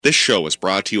This show is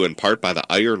brought to you in part by the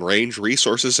Iron Range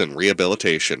Resources and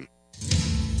Rehabilitation.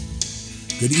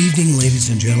 Good evening,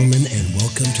 ladies and gentlemen, and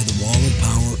welcome to the Wall of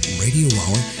Power Radio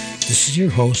Hour. This is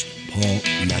your host, Paul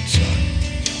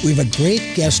Metza. We have a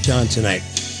great guest on tonight.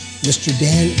 Mr.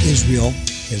 Dan Israel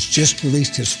has just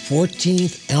released his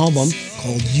 14th album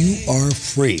called You Are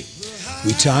Free.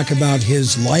 We talk about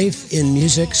his life in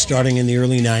music starting in the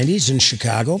early 90s in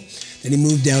Chicago. Then he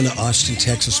moved down to Austin,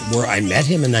 Texas, where I met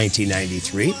him in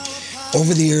 1993.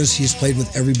 Over the years, he's played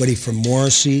with everybody from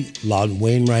Morrissey, Loudon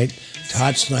Wainwright,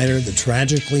 Todd Snyder, the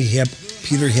Tragically Hip,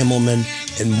 Peter Himmelman,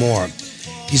 and more.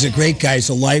 He's a great guy. He's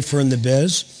a lifer in the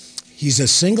biz. He's a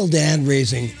single dad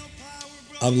raising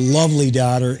a lovely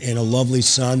daughter and a lovely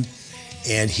son.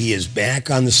 And he is back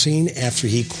on the scene after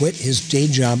he quit his day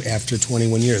job after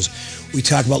 21 years. We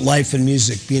talk about life and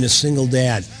music, being a single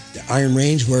dad, the Iron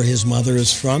Range, where his mother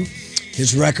is from,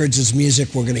 his records, his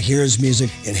music. We're going to hear his music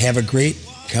and have a great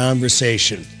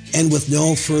conversation. And with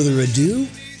no further ado,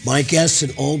 my guest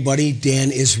and old buddy, Dan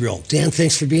Israel. Dan,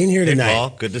 thanks for being here tonight. Hey,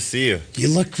 Paul. Good to see you. You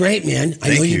look great, man.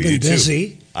 I know you've been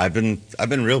busy. I've been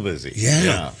real busy.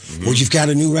 Yeah. Mm-hmm. Well, you've got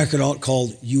a new record out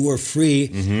called You Are Free.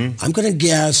 Mm-hmm. I'm going to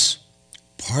guess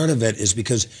part of it is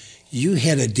because you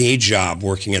had a day job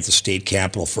working at the state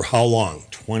capitol for how long?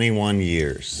 21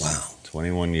 years. Wow.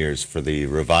 21 years for the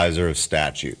reviser of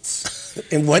statutes.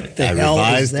 And what the hell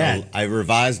is that? I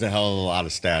revised a hell of a lot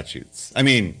of statutes. I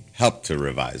mean, helped to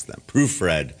revise them.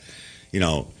 Proofread,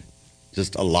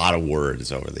 just a lot of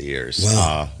words over the years.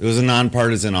 Wow. It was a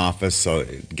nonpartisan office, so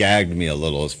it gagged me a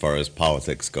little as far as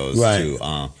politics goes, right. too.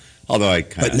 Although I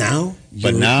kind of...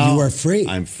 But now you are free.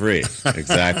 I'm free,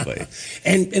 exactly.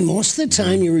 and most of the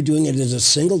time you were doing it as a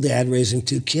single dad raising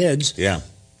two kids. Yeah.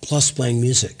 Plus playing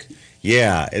music.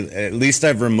 Yeah, at least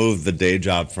I've removed the day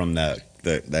job from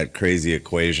that crazy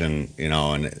equation,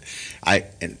 and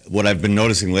what I've been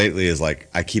noticing lately is like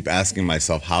I keep asking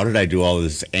myself, how did I do all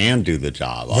this and do the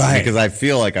job? Right. Because I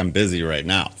feel like I'm busy right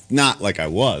now. Not like I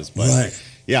was, but right.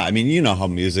 Yeah, I mean, you know how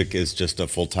music is just a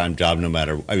full-time job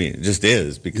it just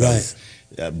is because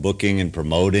booking and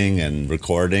promoting and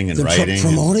recording and writing.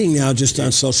 Promoting now just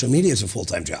on social media is a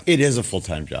full-time job. It is a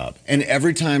full-time job. And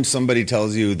every time somebody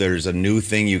tells you there's a new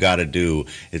thing you got to do,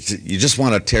 you just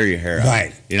want to tear your hair out.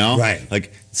 Right. Right.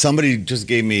 Like somebody just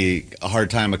gave me a hard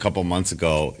time a couple months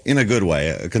ago, in a good way,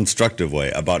 a constructive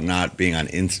way, about not being on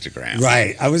Instagram.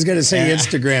 Right. I was going to say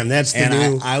Instagram. That's the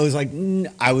new...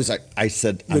 I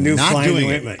said, I'm not doing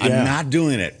it. Yeah. I'm not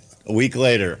doing it. A week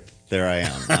later, there I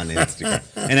am on Instagram.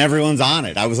 And everyone's on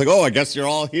it. I was like, I guess you're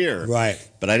all here. Right.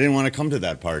 But I didn't want to come to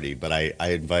that party, but I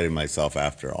invited myself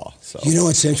after all. So You know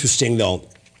what's interesting, though?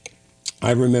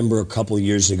 I remember a couple of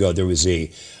years ago, there was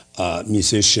a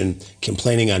musician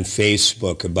complaining on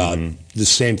Facebook about the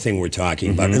same thing we're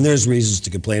talking about. And there's reasons to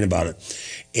complain about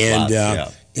it. And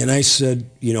and I said,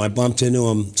 I bumped into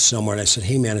him somewhere, and I said,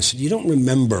 hey, man, you don't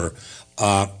remember...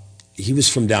 he was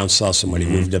from down south somewhere. He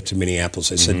moved up to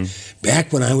Minneapolis. I said,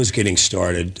 back when I was getting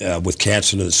started with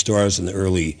Cats Into the Stars in the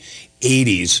early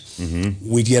 80s,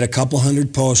 we'd get a couple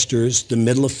hundred posters the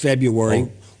middle of February.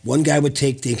 Oh. One guy would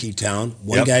take Dinkytown.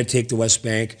 One guy would take the West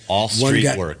Bank. All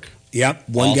street work. Yep.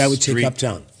 One guy would take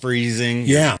Uptown. Freezing.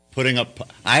 Yeah.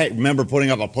 I remember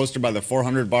putting up a poster by the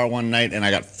 400 bar one night, and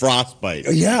I got frostbite.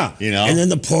 Yeah. And then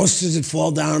the posters would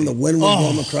fall down, and the wind would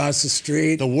blow them across the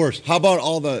street. The worst. How about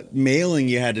all the mailing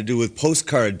you had to do with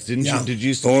postcards? Did you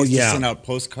used to send out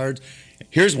postcards?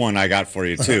 Here's one I got for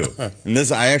you, too. And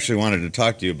I actually wanted to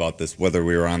talk to you about this, whether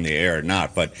we were on the air or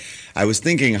not. But I was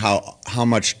thinking how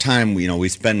much time we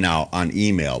spend now on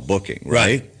email booking,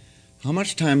 right? How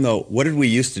much time, though, what did we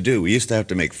used to do? We used to have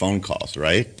to make phone calls,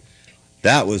 right?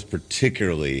 That was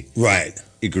particularly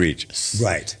egregious.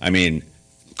 Right. I mean,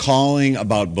 calling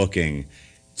about booking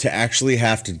to actually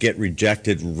have to get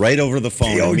rejected right over the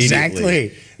phone immediately.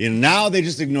 Exactly. Now they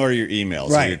just ignore your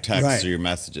emails or your texts or your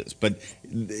messages. But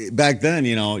back then,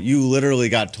 you literally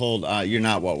got told, you're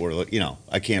not what we're,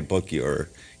 I can't book you, or,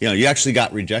 you actually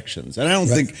got rejections. And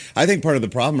I think part of the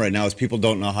problem right now is people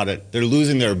don't know they're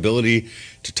losing their ability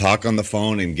to talk on the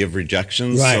phone and give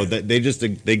rejections. Right. So that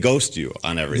they ghost you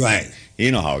on everything. Right.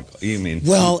 You know how, you mean.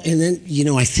 Well, and then,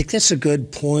 I think that's a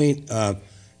good point,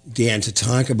 Dan, to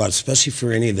talk about, especially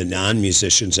for any of the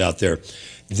non-musicians out there,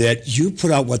 that you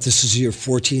put out, this is your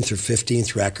 14th or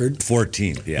 15th record?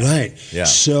 14th, yeah. Right. Yeah.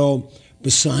 So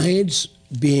besides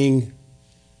being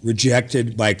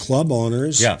rejected by club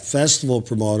owners, festival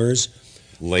promoters,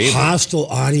 label, hostile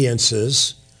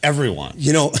audiences, everyone,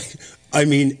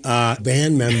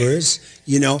 band members,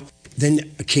 then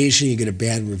occasionally you get a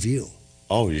bad review.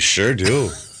 Oh, you sure do.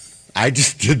 I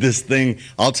just did this thing.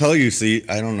 I'll tell you, see,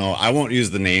 I don't know. I won't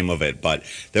use the name of it, but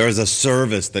there is a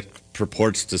service that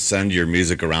purports to send your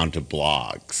music around to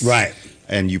blogs. Right.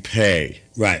 And you pay.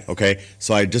 Right. Okay.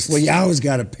 So I just. Well, you always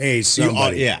got to pay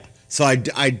somebody. Yeah. So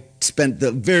I spent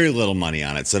very little money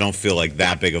on it, so I don't feel like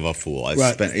that big of a fool. I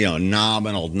spent,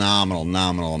 nominal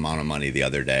amount of money the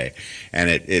other day, and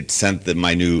it sent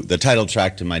the title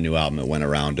track to my new album. It went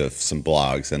around to some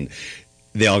blogs, and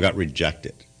they all got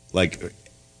rejected. Like,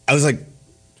 I was like,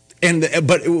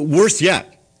 but worse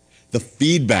yet, the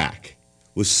feedback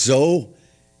was so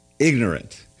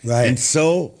ignorant, right, and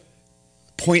so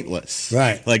pointless,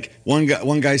 right. Like one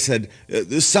guy said,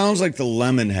 "This sounds like the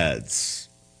Lemonheads."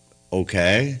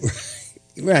 Okay.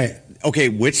 Right. Okay,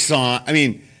 which song? I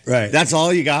mean, right. That's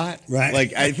all you got? Right.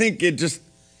 Like, I think it just...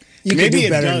 You can do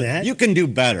better than that. You can do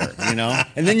better,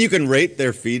 And then you can rate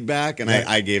their feedback, and right.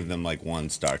 I gave them, 1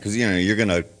 star. Because, you're going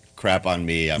to crap on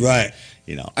me. Right.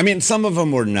 I mean, some of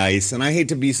them were nice, and I hate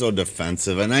to be so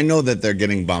defensive, and I know that they're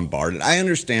getting bombarded. I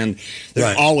understand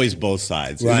there's always both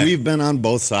sides. Right. We've been on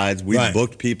both sides. We've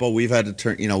booked people. We've had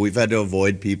to we've had to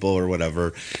avoid people or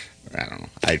whatever. I don't know.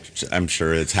 I'm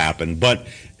sure it's happened. But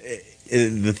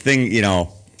the thing,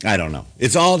 I don't know.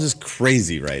 It's all just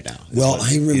crazy right now. Well,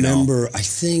 I remember, I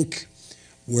think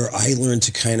where I learned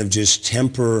to kind of just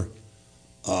temper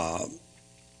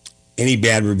any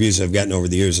bad reviews I've gotten over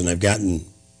the years, and I've gotten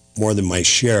more than my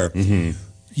share. Mm-hmm.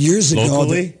 Years ago.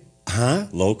 Locally? Huh?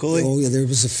 Locally? Oh, yeah, there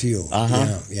was a few.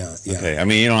 Uh-huh. Yeah. Okay. I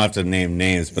mean, you don't have to name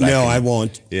names, but I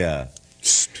won't. Yeah.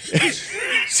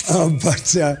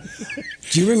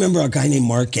 Do you remember a guy named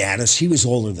Mark Gaddis? He was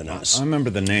older than us. I remember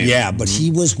the name. Yeah, but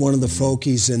he was one of the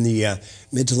folkies in the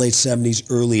mid to late 70s,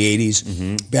 early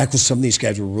 80s, back when some of these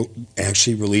guys were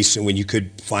actually releasing, when you could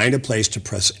find a place to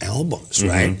press albums,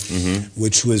 right? Mm-hmm.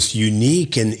 Which was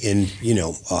unique in the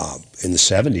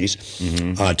 70s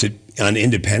on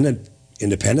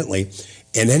independently.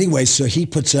 And anyway, so he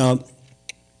puts out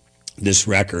this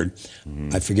record.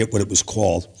 I forget what it was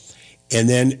called. And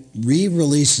then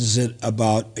re-releases it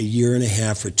about a year and a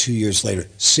half or 2 years later.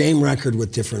 Same record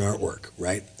with different artwork,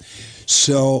 right?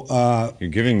 So... You're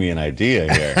giving me an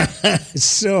idea here.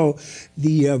 So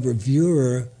the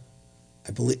reviewer,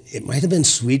 I believe, it might have been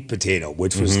Sweet Potato,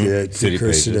 which was the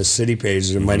precursor to City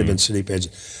Pages. It might have been City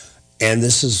Pages. And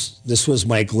this was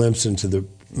my glimpse into the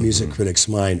music critic's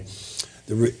mind.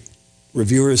 The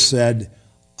reviewer said,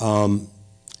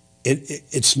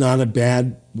 it's not a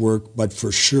bad work, but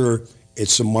for sure...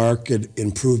 it's a marked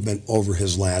improvement over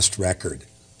his last record.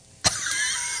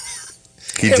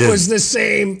 It was the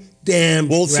same damn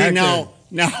record. See,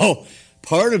 now,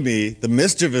 part of me, the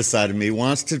mischievous side of me,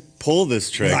 wants to pull this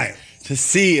trick to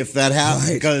see if that happens.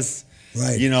 Right. Because,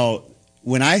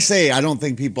 when I say I don't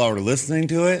think people are listening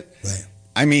to it,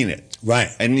 I mean it. Right.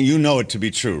 And you know it to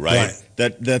be true, right?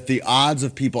 That the odds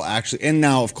of people actually, and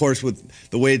now, of course, with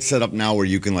the way it's set up now where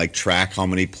you can track how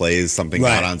many plays something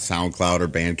got on SoundCloud or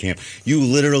Bandcamp, you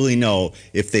literally know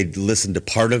if they listened to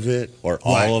part of it or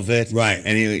all of it. Right.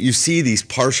 And you see these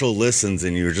partial listens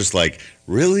and you're just like,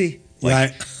 really? A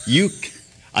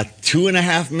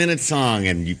 2.5 minute song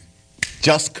and you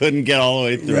just couldn't get all the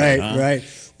way through it. Huh? Right.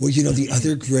 Well, the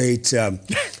other great,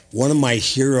 one of my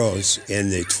heroes in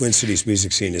the Twin Cities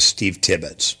music scene is Steve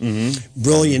Tibbetts. Mm-hmm.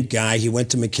 Brilliant guy. He went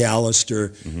to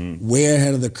Macalester, way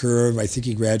ahead of the curve. I think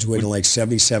he graduated in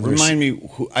 77. Remind me,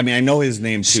 I know his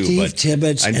name too. Steve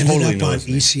Tibbetts ended up on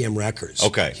ECM Records.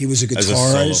 Okay. He was a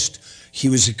guitarist. He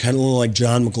was kind of a little like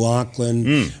John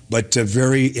McLaughlin, but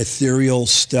very ethereal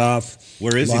stuff.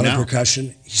 Where is he now? A lot of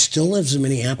percussion. He still lives in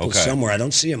Minneapolis somewhere. I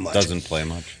don't see him much. Doesn't play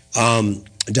much.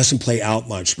 Doesn't play out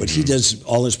much, but he does,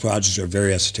 all his projects are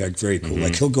very esoteric, very cool.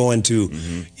 Like he'll go into,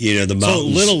 the mountains. So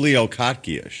little Leo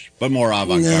Kottke-ish, but more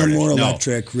avant-garde. No, more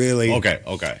electric, really.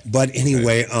 Okay. But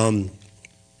anyway,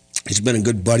 he's been a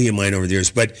good buddy of mine over the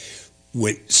years. But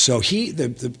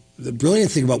the brilliant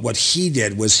thing about what he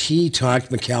did was he talked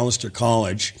Macalester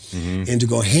College into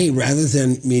go, hey, rather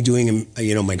than me doing,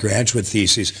 my graduate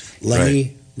thesis, let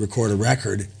me record a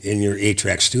record in your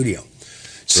 8-track studio.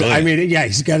 So, Brilliant.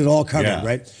 He's got it all covered,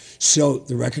 right? So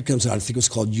the record comes out, I think it was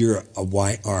called You're a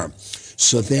YR.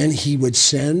 So then he would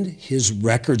send his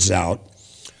records out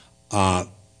to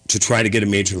try to get a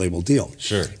major label deal.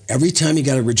 Sure. Every time he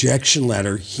got a rejection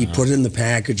letter, he put it in the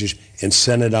packages and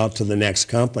sent it out to the next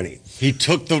company. He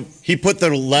put the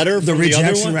letter from the rejection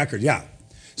other one? record, yeah.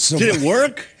 So did it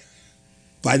work?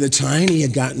 By the time he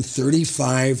had gotten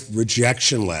 35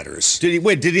 rejection letters. Did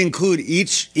he include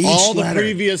all letter, the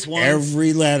previous ones?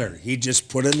 Every letter. He just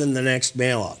put it in the next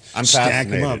mail out. I'm Stack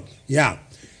fascinated. them up. Yeah.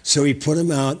 So he put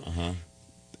them out.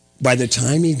 By the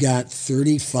time he got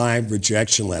 35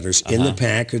 rejection letters in the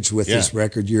package with this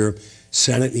record, you're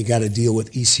sent it, you got to deal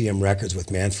with ECM Records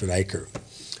with Manfred Eicher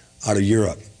out of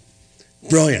Europe.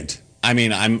 Brilliant. I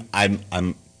mean, I'm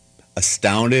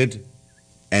astounded,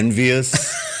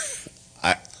 envious.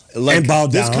 And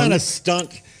bowed this down. kind of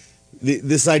stunt,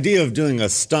 this idea of doing a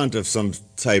stunt of some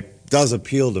type does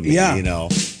appeal to me, you know. All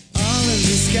of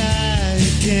the sky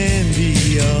can be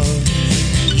yours.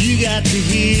 You got to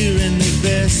hear and the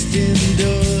best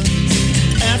indoors.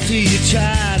 After you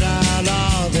tried out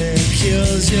all the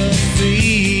cures, you're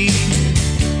free.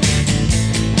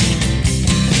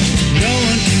 No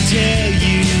one can tell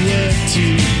you what to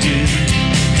do.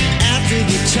 After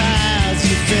the trials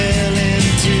you fell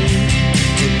into,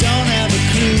 you don't have a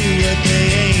clue what they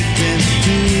ain't been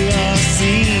through or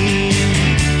seen.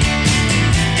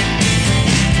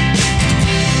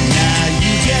 Now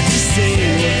you get to say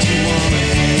what you wanna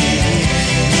be.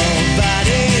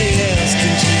 Nobody else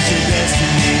can choose your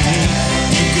destiny.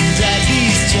 You can drag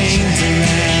these chains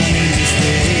around in this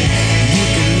way. You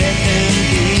can let them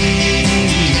be.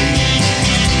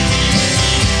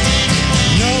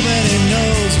 Nobody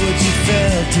knows what you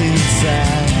felt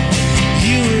inside.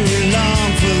 You were along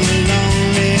for the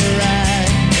lonely ride.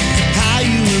 How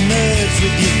you emerged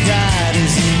with your pride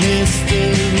is a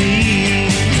mystery.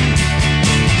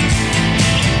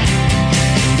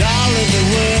 And all of the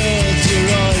world's your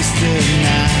oyster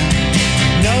now.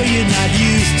 No, you're not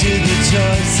used to the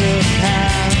choice of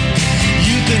how.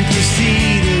 You can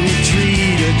proceed or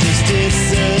retreat or just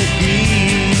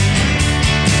disagree.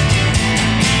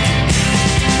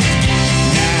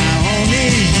 Now only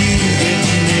you get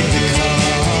to make the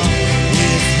call.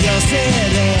 If you're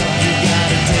set up, you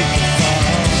gotta take the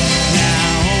fall.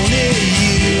 Now only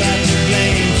you are to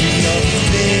blame for your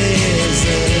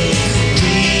misery.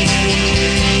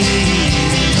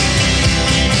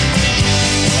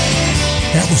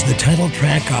 That was the title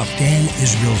track off Dan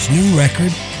Israel's new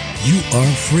record, You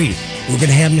Are Free. We're going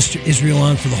to have Mr. Israel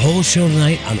on for the whole show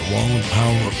tonight on the Wall and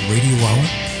Power Radio Hour.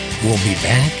 We'll be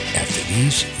back after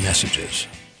these messages.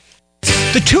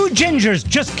 The Two Gingers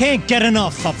just can't get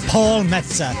enough of Paul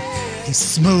Metza. He's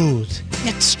smooth,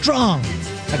 yet strong,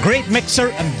 a great mixer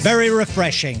and very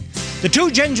refreshing. The Two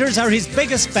Gingers are his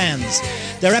biggest fans.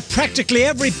 They're at practically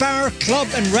every bar, club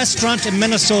and restaurant in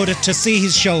Minnesota to see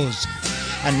his shows.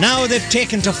 And now they've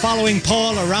taken to following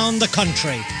Paul around the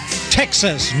country.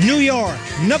 Texas, New York,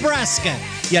 Nebraska.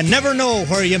 You never know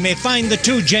where you may find the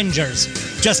Two Gingers.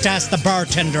 Just ask the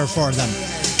bartender for them.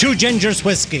 Two Gingers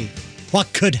Whiskey.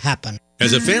 What could happen?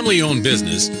 As a family-owned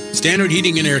business, Standard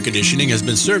Heating and Air Conditioning has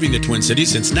been serving the Twin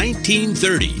Cities since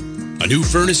 1930. A new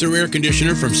furnace or air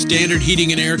conditioner from Standard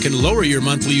Heating and Air can lower your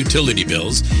monthly utility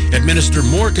bills, administer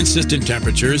more consistent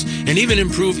temperatures, and even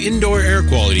improve indoor air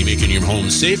quality, making your home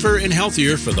safer and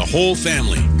healthier for the whole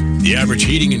family. The average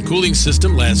heating and cooling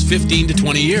system lasts 15 to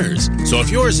 20 years. So if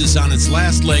yours is on its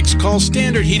last legs, call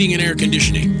Standard Heating and Air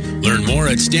Conditioning. Learn more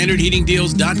at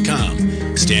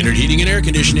standardheatingdeals.com. Standard Heating and Air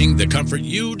Conditioning, the comfort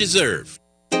you deserve.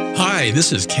 Hi,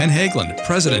 this is Ken Haglund,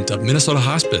 president of Minnesota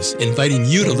Hospice, inviting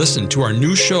you to listen to our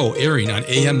new show airing on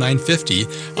AM 950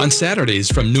 on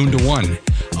Saturdays from noon to 1.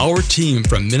 Our team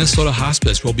from Minnesota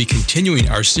Hospice will be continuing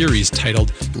our series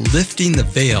titled Lifting the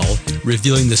Veil,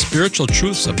 revealing the spiritual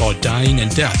truths about dying and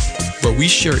death, where we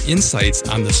share insights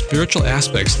on the spiritual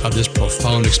aspects of this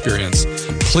profound experience.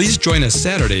 Please join us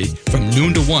Saturday from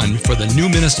noon to 1 for the new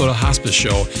Minnesota Hospice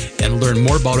show and learn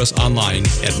more about us online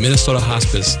at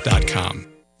minnesotahospice.com.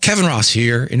 Kevin Ross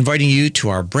here, inviting you to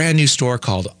our brand new store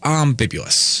called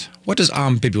Ambiguous. What does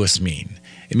ambiguous mean?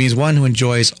 It means one who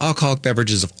enjoys alcoholic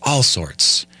beverages of all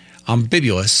sorts.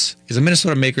 Ambiguous is a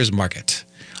Minnesota maker's market.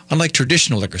 Unlike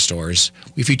traditional liquor stores,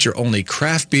 we feature only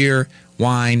craft beer,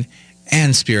 wine,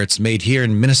 and spirits made here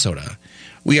in Minnesota.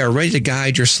 We are ready to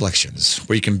guide your selections,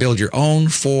 where you can build your own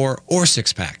 4 or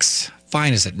 6 packs.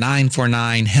 Find us at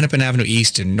 949 Hennepin Avenue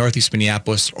East in Northeast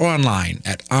Minneapolis or online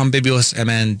at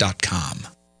ambiguousmn.com.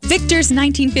 Victor's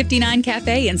 1959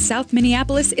 Cafe in South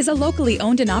Minneapolis is a locally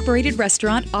owned and operated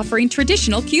restaurant offering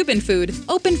traditional Cuban food.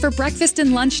 Open for breakfast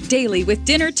and lunch daily with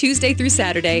dinner Tuesday through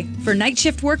Saturday. For night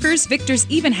shift workers, Victor's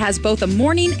even has both a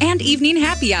morning and evening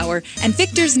happy hour, and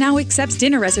Victor's now accepts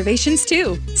dinner reservations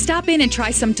too. Stop in and try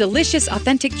some delicious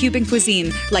authentic Cuban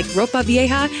cuisine like ropa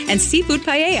vieja and seafood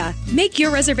paella. Make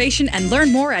your reservation and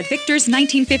learn more at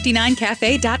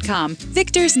victors1959cafe.com.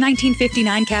 Victor's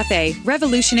 1959 Cafe,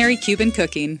 revolutionary Cuban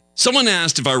cooking. Someone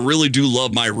asked if I really do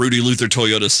love my Rudy Luther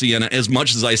Toyota Sienna as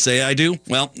much as I say I do.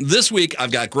 Well, this week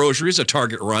I've got groceries, a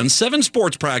Target run, 7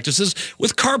 sports practices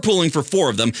with carpooling for 4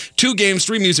 of them, 2 games,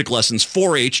 3 music lessons,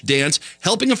 4-H, dance,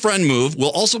 helping a friend move.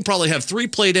 We'll also probably have 3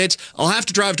 play dates. I'll have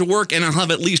to drive to work, and I'll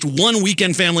have at least 1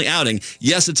 weekend family outing.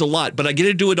 Yes, it's a lot, but I get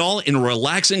to do it all in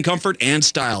relaxing comfort and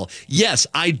style. Yes,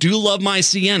 I do love my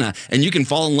Sienna, and you can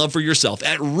fall in love for yourself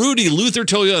at Rudy Luther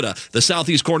Toyota, the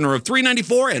southeast corner of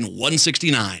 394 and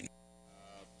 169.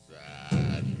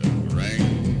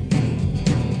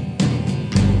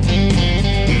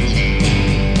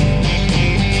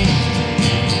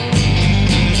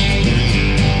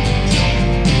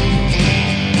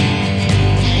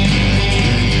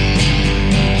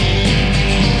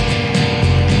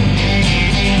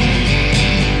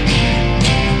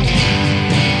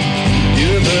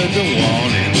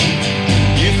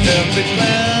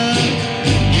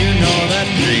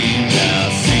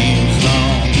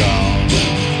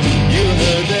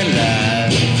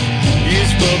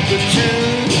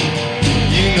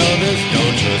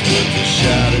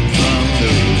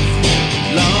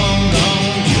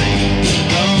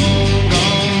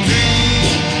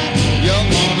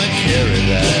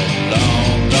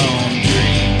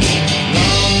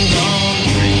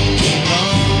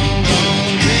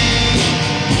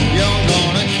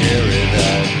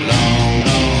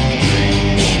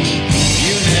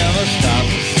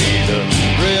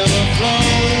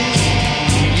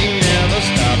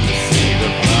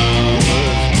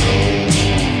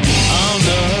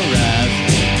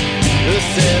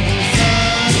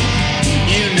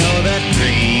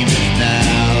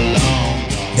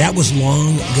 That was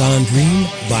Long Gone Dream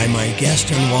by my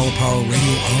guest on Wall of Power Radio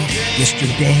Hour, Mr.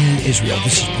 Dan Israel.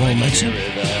 This is Paul Metsa.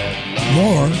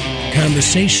 More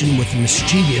conversation with the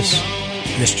mischievous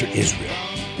Mr. Israel.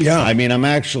 Yeah. I mean, I'm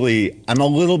a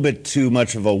little bit too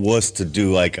much of a wuss to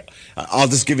do, like, I'll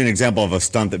just give you an example of a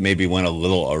stunt that maybe went a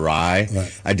little awry.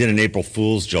 Right. I did an April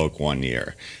Fool's joke one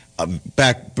year.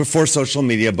 Back before social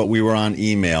media, but we were on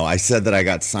email. I said that I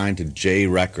got signed to J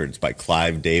Records by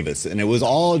Clive Davis, and it was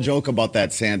all a joke about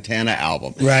that Santana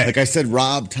album. Right. Like I said,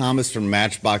 Rob Thomas from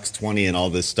Matchbox 20 and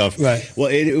all this stuff. Right. Well,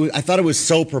 I thought it was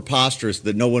so preposterous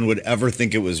that no one would ever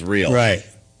think it was real. Right.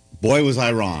 Boy, was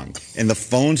I wrong. And the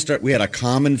phone we had a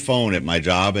common phone at my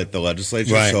job at the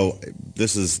legislature. Right. So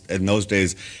this is, in those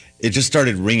days, it just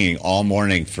started ringing all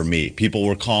morning for me. People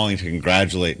were calling to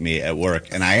congratulate me at work,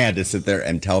 and I had to sit there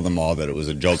and tell them all that it was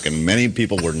a joke. And many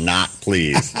people were not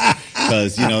pleased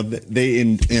because, they,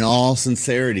 in all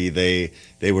sincerity,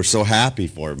 they were so happy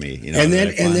for me. And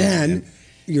then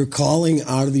you're calling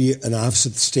out of an office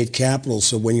at the state capitol,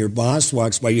 so when your boss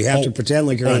walks by, you have to pretend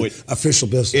like you're on official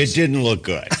business. It didn't look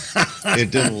good.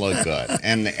 It didn't look good.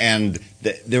 And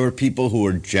there were people who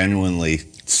were genuinely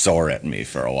sore at me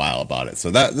for a while about it. So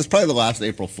that's probably the last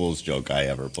April Fool's joke I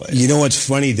ever played. You know what's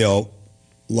funny, though?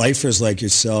 Lifers like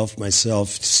yourself, myself,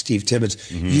 Steve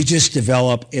Tibbetts, you just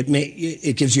develop,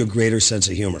 it gives you a greater sense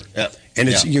of humor. Yep. And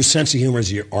your sense of humor is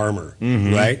your armor,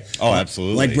 right? Oh,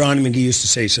 absolutely. Like Brownie McGee used to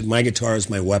say, he said, my guitar is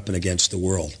my weapon against the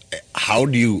world. How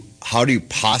do you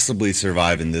possibly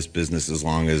survive in this business as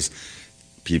long as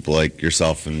people like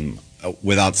yourself and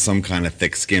without some kind of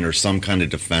thick skin or some kind of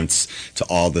defense to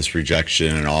all this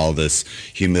rejection and all this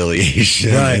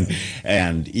humiliation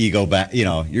and ego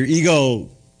your ego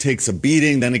takes a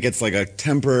beating, then it gets like a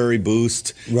temporary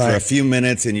boost for a few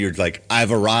minutes, and you're like,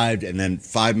 I've arrived, and then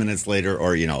 5 minutes later,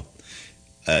 or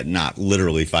not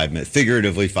literally 5 minutes,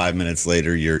 figuratively 5 minutes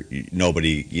later,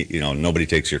 nobody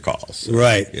takes your calls.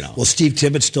 Right. Well, Steve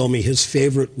Tibbetts told me his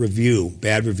favorite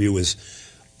bad review, was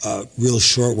real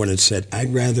short when it said,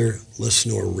 I'd rather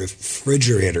listen to a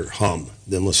refrigerator hum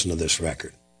than listen to this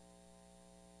record.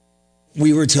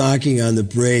 We were talking on the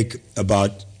break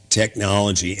about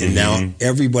technology, and now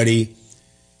everybody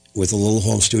with a little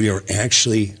home studio are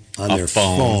actually on their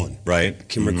phone, right?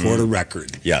 Can record a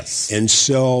record. Yes. And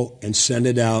send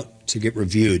it out to get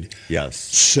reviewed. Yes.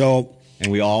 So,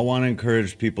 and we all want to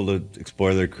encourage people to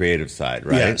explore their creative side,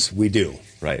 right? Yes, we do.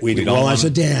 Right. We do. Well, as a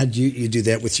dad, you do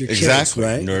that with your kids,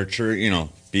 right? Nurture,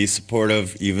 be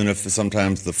supportive, even if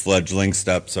sometimes the fledgling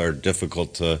steps are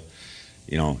difficult to,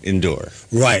 endure.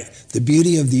 Right. The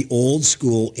beauty of the old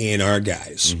school A&R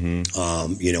guys,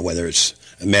 whether it's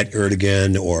Ahmet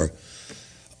Ertegun or,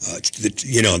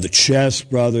 the Chess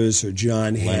Brothers or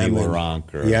John Hammond. Lenny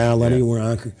Waronker. Yeah, Lenny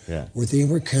Waronker. Yeah. Where they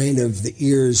were kind of the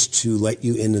ears to let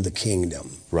you into the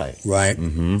kingdom. Right. Right?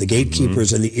 Mm-hmm. The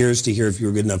gatekeepers and the ears to hear if you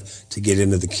were good enough to get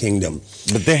into the kingdom.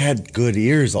 But they had good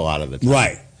ears a lot of the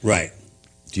time. Right.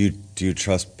 Do you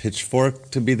trust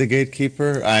Pitchfork to be the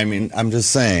gatekeeper? I mean, I'm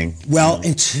just saying. Well,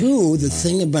 and two, the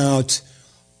thing about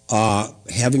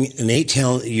having an 8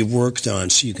 talent that you've worked on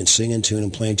so you can sing in tune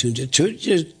and play in tune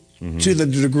to the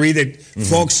degree that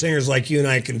folk singers like you and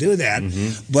I can do that.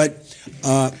 But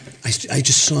I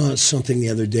just saw something the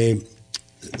other day.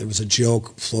 There was a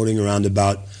joke floating around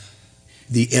about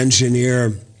the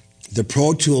engineer, the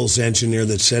Pro Tools engineer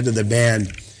that said to the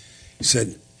band,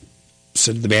 said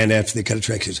to the band after they cut a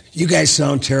track, says, "You guys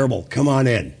sound terrible. Come on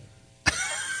in."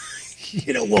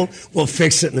 We'll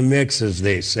fix it in the mix, as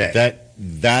they say.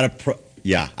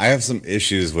 Yeah, I have some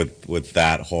issues with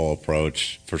that whole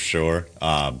approach for sure.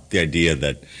 The idea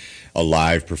that a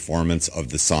live performance of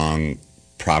the song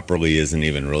properly isn't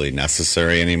even really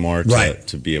necessary anymore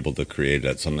to be able to create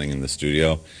something in the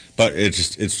studio. But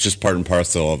it's just part and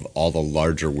parcel of all the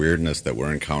larger weirdness that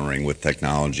we're encountering with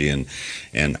technology. And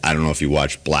I don't know if you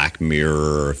watch Black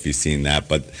Mirror or if you've seen that,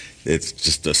 but it's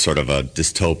just a sort of a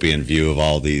dystopian view of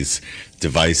all these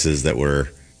devices that we're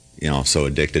so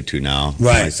addicted to now,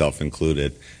 myself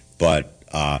included. But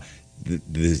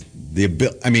there's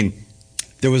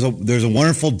a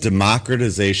wonderful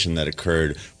democratization that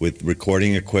occurred with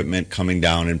recording equipment coming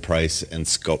down in price and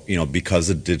scope, because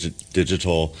of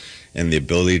digital and the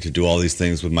ability to do all these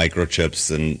things with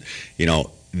microchips, and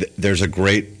there's a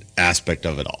great aspect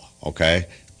of it all. Okay,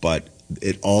 but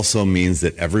it also means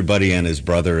that everybody and his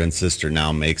brother and sister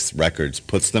now makes records,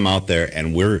 puts them out there,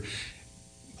 and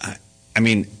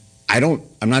I'm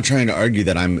not trying to argue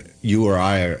that you or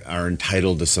I are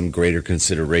entitled to some greater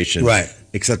consideration. Right.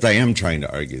 Except I am trying to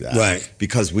argue that. Right.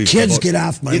 Because kids get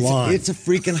off my lawn. It's a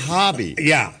freaking hobby.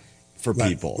 Yeah. For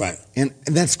people. Right. And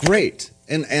that's great.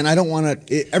 And I don't want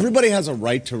to. Everybody has a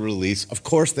right to release. Of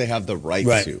course, they have the right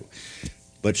to.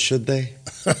 But should they?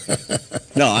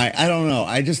 No, I don't know.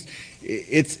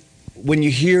 It's when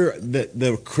you hear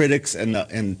the critics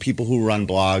and people who run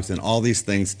blogs and all these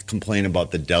things complain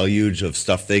about the deluge of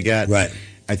stuff they get. Right.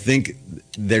 I think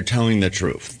they're telling the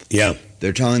truth. Yeah.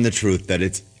 They're telling the truth that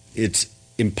it's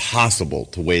impossible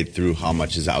to wade through how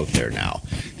much is out there now.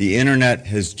 The internet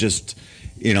has just,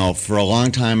 for a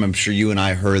long time, I'm sure you and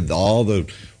I heard all the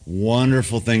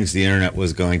wonderful things the internet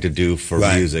was going to do for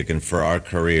music and for our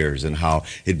careers, and how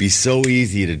it'd be so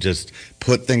easy to just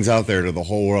put things out there to the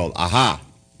whole world. Aha!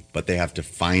 But they have to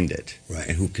find it. Right.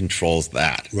 And who controls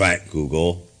that? Right.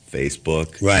 Google,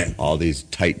 Facebook, right. All these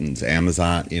titans,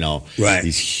 Amazon, right.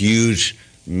 These huge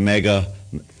mega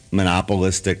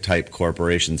monopolistic type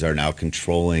corporations are now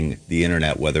controlling the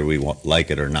internet, whether we like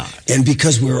it or not. And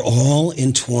because we're all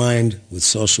entwined with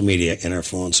social media and our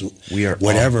phones, we are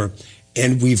whatever,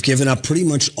 and we've given up pretty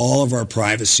much all of our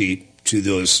privacy to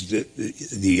those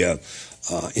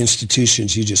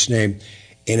institutions you just named.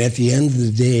 And at the end of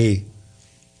the day,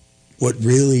 what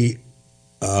really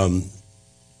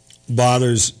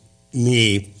bothers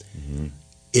me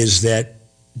is that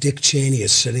Dick Cheney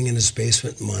is sitting in his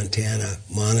basement in Montana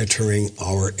monitoring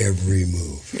our every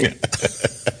move.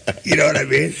 You know what I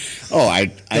mean? Oh,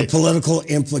 the political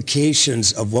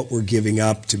implications of what we're giving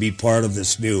up to be part of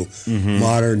this new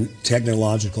modern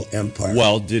technological empire.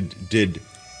 Well, it's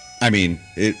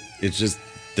just,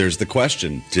 there's the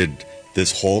question, did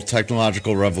this whole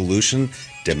technological revolution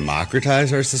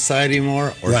democratize our society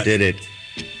more, or did it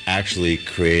actually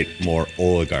create more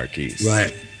oligarchies?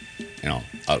 Right.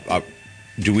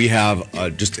 Do we have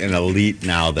just an elite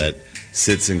now that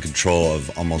sits in control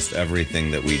of almost everything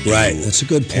that we do? Right, that's a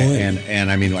good point. And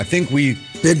I think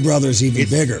Big Brother's even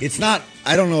bigger. It's not,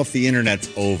 I don't know if the internet's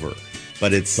over,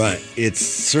 but it's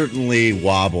certainly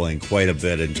wobbling quite a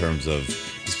bit in terms of,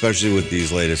 especially with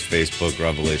these latest Facebook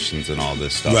revelations and all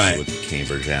this stuff with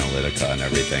Cambridge Analytica and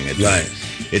everything.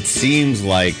 It seems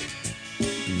like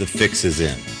the fix is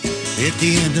in. At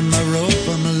the end of my rope,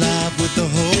 I'm alive with the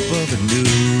hope of a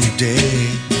new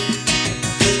day.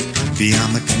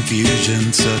 Beyond the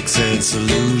confusion, success,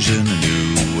 illusion, a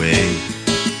new way.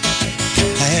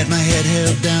 I had my head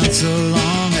held down so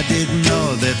long, I didn't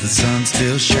know that the sun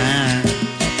still shines.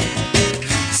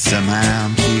 Somehow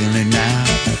I'm feeling now,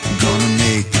 I'm gonna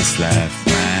make this life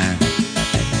mine.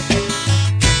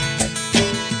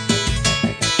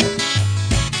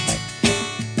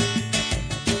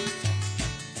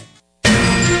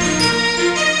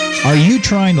 Are you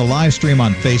trying to live stream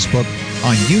on Facebook,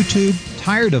 on YouTube?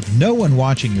 Tired of no one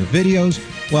watching your videos?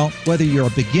 Well, whether you're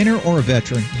a beginner or a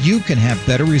veteran, you can have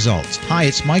better results. Hi,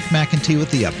 it's Mike McEntee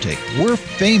with The Uptake. We're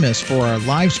famous for our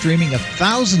live streaming of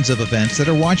thousands of events that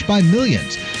are watched by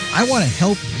millions. I want to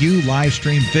help you live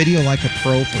stream video like a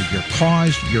pro for your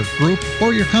cause, your group,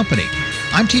 or your company.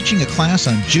 I'm teaching a class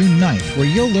on June 9th where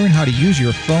you'll learn how to use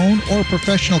your phone or a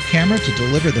professional camera to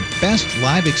deliver the best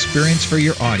live experience for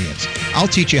your audience. I'll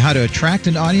teach you how to attract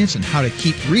an audience and how to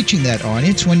keep reaching that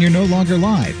audience when you're no longer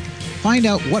live. Find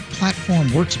out what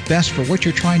platform works best for what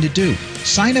you're trying to do.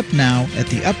 Sign up now at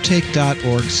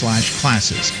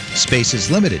theuptake.org/classes. Space is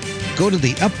limited. Go to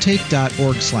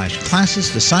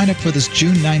theuptake.org/classes to sign up for this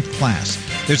June 9th class.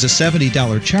 There's a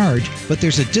 $70 charge, but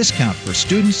there's a discount for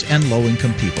students and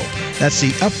low-income people. That's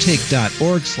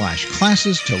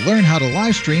theuptake.org/classes to learn how to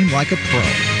live stream like a pro.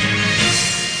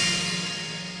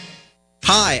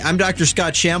 Hi, I'm Dr.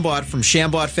 Scott Shambot from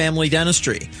Shambot Family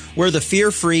Dentistry. We're the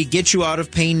fear-free,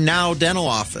 get-you-out-of-pain-now dental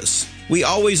office. We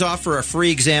always offer a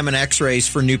free exam and x-rays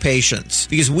for new patients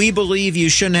because we believe you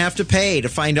shouldn't have to pay to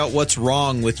find out what's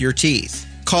wrong with your teeth.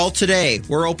 Call today.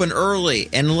 We're open early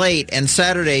and late and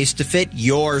Saturdays to fit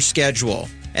your schedule.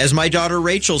 As my daughter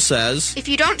Rachel says, if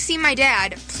you don't see my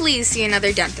dad, please see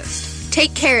another dentist.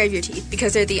 Take care of your teeth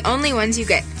because they're the only ones you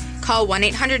get. Call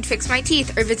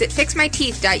 1-800-FIX-MY-TEETH or visit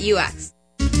fixmyteeth.us.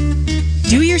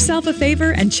 Do yourself a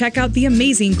favor and check out the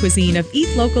amazing cuisine of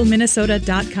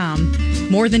eatlocalminnesota.com.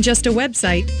 More than just a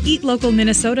website,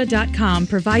 eatlocalminnesota.com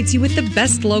provides you with the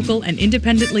best local and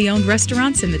independently owned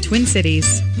restaurants in the Twin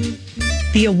Cities.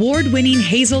 The award-winning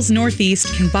Hazel's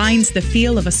Northeast combines the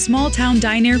feel of a small-town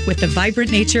diner with the vibrant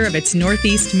nature of its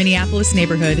Northeast Minneapolis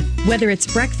neighborhood. Whether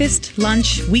it's breakfast,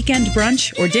 lunch, weekend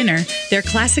brunch, or dinner, their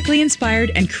classically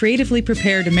inspired and creatively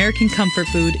prepared American comfort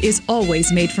food is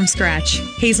always made from scratch.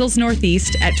 Hazel's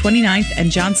Northeast at 29th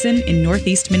and Johnson in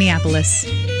Northeast Minneapolis.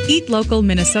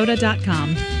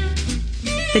 EatLocalMinnesota.com.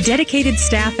 The dedicated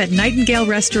staff at Nightingale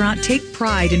Restaurant take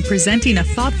pride in presenting a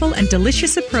thoughtful and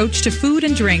delicious approach to food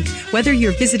and drink, whether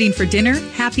you're visiting for dinner,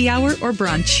 happy hour, or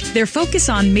brunch. Their focus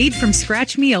on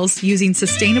made-from-scratch meals using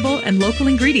sustainable and local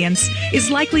ingredients is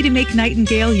likely to make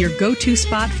Nightingale your go-to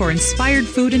spot for inspired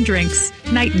food and drinks.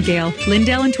 Nightingale,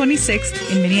 Lindell and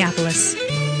 26th in Minneapolis.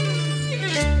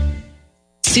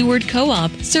 Seward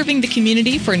Co-op, serving the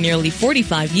community for nearly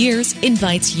 45 years,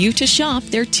 invites you to shop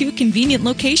their two convenient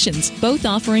locations, both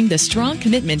offering the strong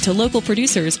commitment to local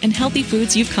producers and healthy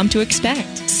foods you've come to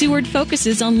expect. Seward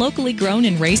focuses on locally grown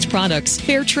and raised products,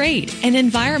 fair trade, and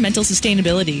environmental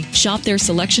sustainability. Shop their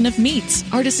selection of meats,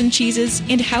 artisan cheeses,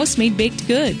 and house-made baked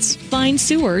goods. Find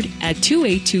Seward at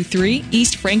 2823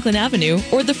 East Franklin Avenue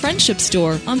or the Friendship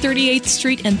Store on 38th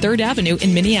Street and 3rd Avenue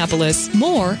in Minneapolis.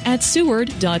 More at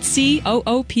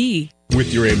seward.coop. With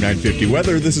your AM 950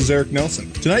 weather, this is Eric Nelson.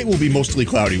 Tonight will be mostly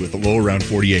cloudy with a low around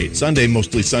 48. Sunday,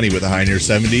 mostly sunny with a high near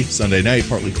 70. Sunday night,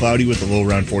 partly cloudy with a low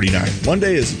around 49.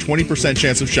 Monday is a 20%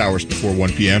 chance of showers before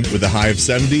 1 p.m. with a high of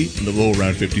 70 and a low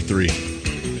around 53.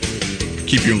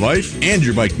 Keep your life and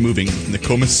your bike moving with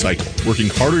Nokomis Cycle, working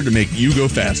harder to make you go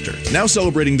faster. Now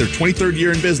celebrating their 23rd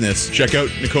year in business, check out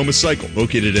Nokomis Cycle,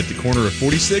 located at the corner of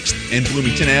 46th and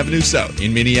Bloomington Avenue South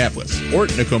in Minneapolis, or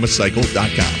at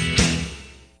NokomisCycle.com.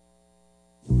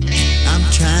 I'm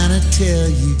trying to tell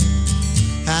you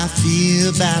how I feel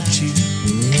about you.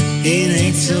 It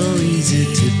ain't so easy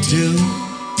to do.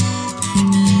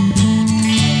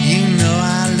 You know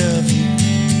I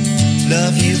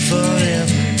love you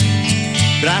forever.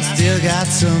 But I still got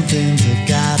some things I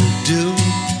gotta do.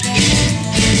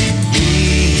 We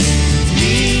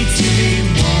need to be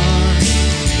one.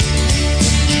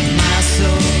 My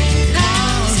soul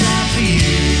calls out for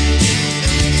you.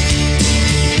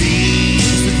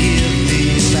 Please forgive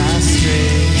me if I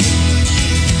stray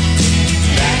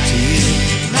back to you.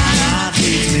 My heart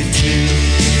leads me to.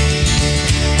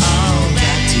 Oh,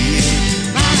 back to you.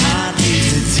 My heart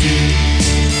leads me to.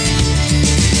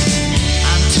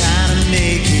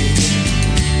 Make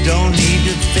it, don't need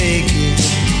to fake it.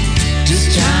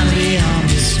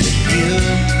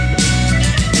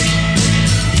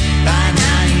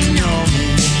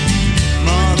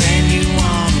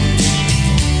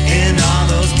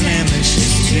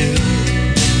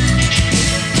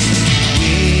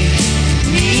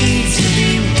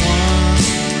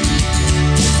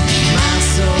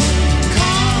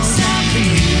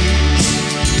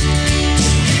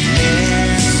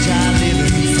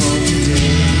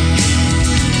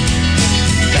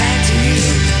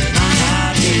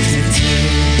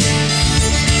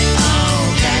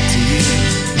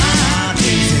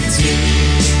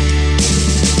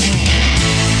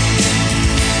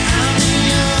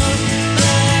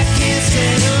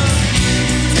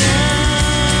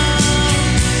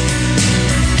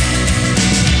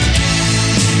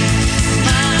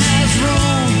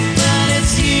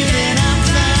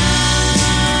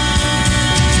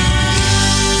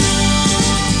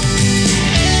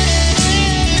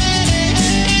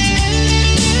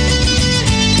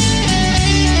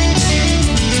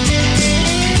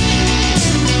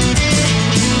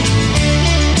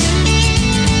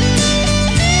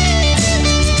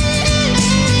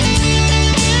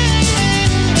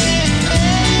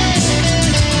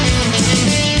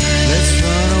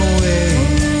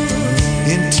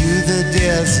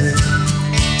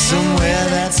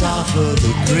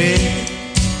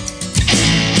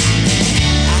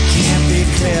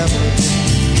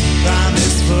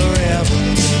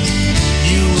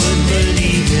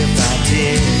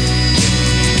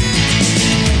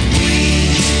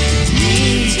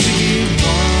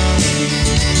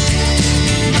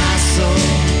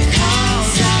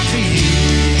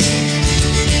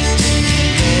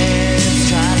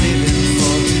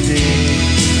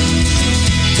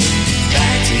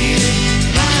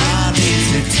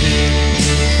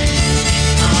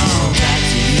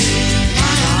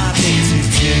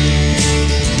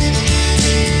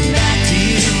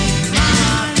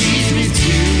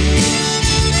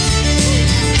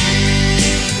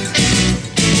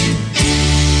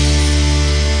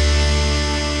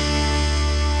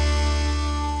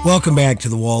 Welcome back to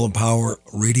the Wall of Power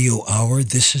Radio Hour.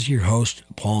 This is your host,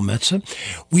 Paul Metza.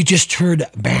 We just heard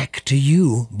Back to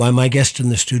You by my guest in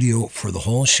the studio for the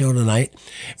whole show tonight,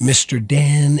 Mr.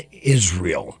 Dan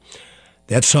Israel.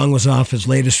 That song was off his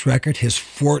latest record, his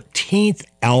 14th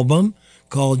album,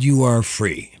 called You Are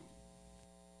Free.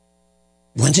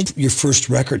 When did your first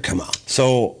record come out?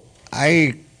 So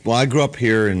I grew up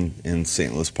here in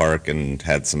St. Louis Park and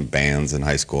had some bands in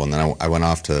high school, and then I went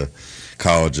off to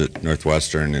college at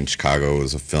Northwestern in Chicago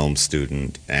as a film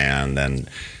student, and then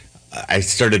I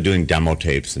started doing demo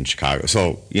tapes in Chicago.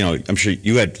 So, I'm sure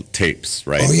you had tapes,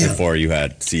 right? Oh, yeah. Before you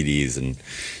had CDs. And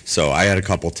so I had a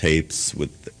couple tapes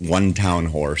with One Town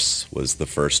Horse was the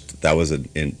first. That was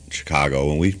in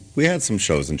Chicago. And we had some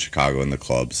shows in Chicago in the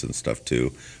clubs and stuff,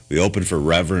 too. We opened for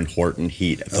Reverend Horton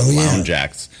Heat at the Lounge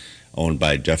Acts, owned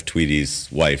by Jeff Tweedy's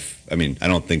wife. I mean, I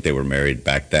don't think they were married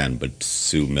back then, but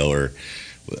Sue Miller,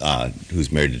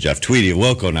 who's married to Jeff Tweedy of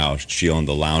Wilco now, she owned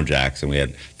the Lounge Acts, and we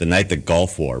had the night the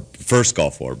first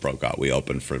Gulf War broke out, we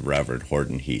opened for Reverend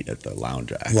Horton Heat at the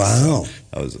Lounge Acts. Wow. So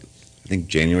that was, I think,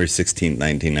 January 16th,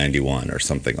 1991 or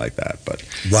something like that, but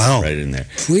wow, right in there.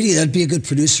 Tweedy, that'd be a good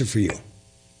producer for you.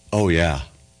 Oh, yeah.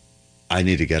 I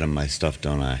need to get him my stuff,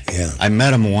 don't I? Yeah. I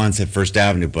met him once at First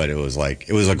Avenue, but it was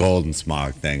a Golden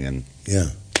Smog thing, and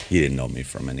he didn't know me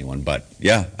from anyone, but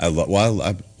yeah, I love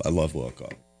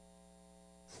Wilco.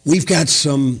 We've got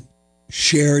some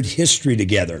shared history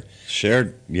together.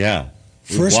 Shared, yeah.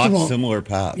 First We've of walked all, similar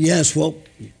paths. Yes, well,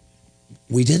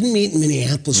 we didn't meet in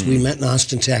Minneapolis. We met in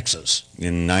Austin, Texas.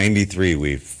 In '93,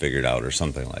 we figured out, or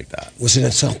something like that. Was it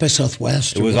at South by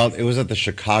Southwest? It was at the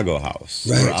Chicago House.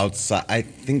 Right. We were outside. I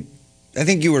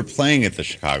think you were playing at the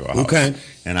Chicago House. Okay.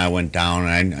 And I went down,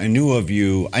 and I knew of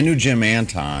you. I knew Jim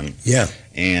Anton. Yeah.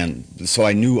 And so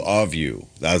I knew of you.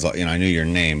 That was, I knew your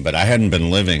name, but I hadn't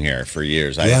been living here for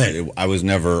years. I was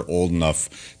never old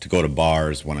enough to go to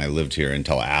bars when I lived here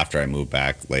until after I moved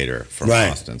back later from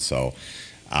Austin. So,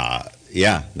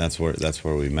 that's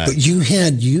where we met. But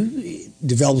you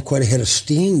developed quite a head of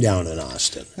steam down in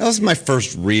Austin. That was my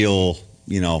first real,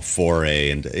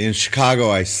 foray. And in Chicago,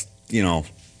 I,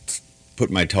 put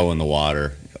my toe in the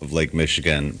water of Lake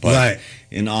Michigan. But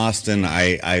in Austin,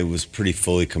 I was pretty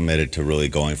fully committed to really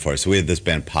going for it. So we had this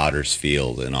band Potter's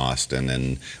Field in Austin,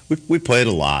 and we played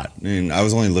a lot. I mean, I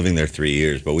was only living there 3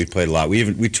 years, but we played a lot.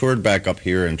 We toured back up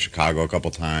here in Chicago a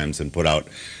couple times and put out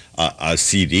a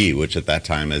CD, which at that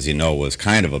time, as you know, was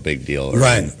kind of a big deal.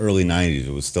 Right. In the early 90s,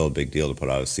 it was still a big deal to put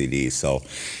out a CD. So,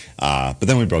 but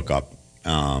then we broke up.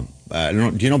 Do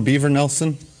you know Beaver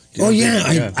Nelson?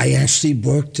 I actually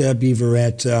booked Beaver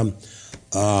at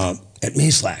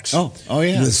Maslax. Oh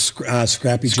yeah. With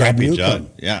Scrappy Judd.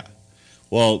 Yeah.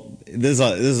 Well, this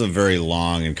is a very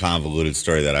long and convoluted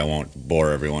story that I won't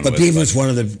bore everyone with. But Beaver's one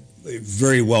of the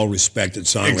very well-respected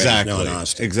songwriters now in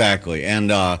Austin. Exactly.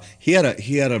 And he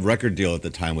had a record deal at the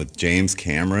time with James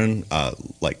Cameron,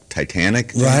 like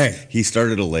Titanic. Right. He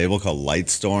started a label called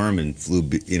Lightstorm and flew,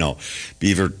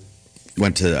 Beaver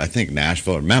went to, I think,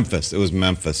 Nashville or Memphis. It was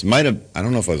Memphis. I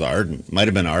don't know if it was Ardent. Might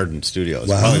have been Ardent Studios.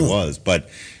 Wow. It probably was. But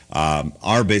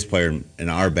our bass player in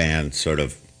our band sort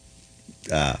of,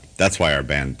 that's why our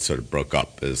band sort of broke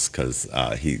up, is because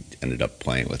he ended up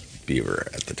playing with Beaver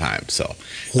at the time. So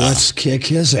let's kick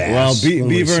his ass. Well,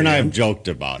 Beaver and I have joked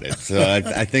about it. So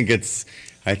I think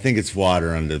it's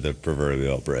water under the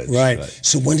proverbial bridge. Right. But.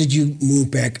 So when did you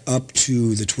move back up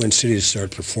to the Twin Cities to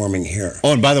start performing here?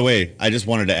 Oh, and by the way, I just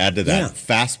wanted to add to that. Yeah.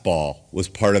 Fastball was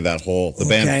part of that whole, the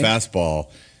band Fastball.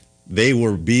 They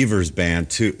were Beaver's band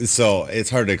too. So it's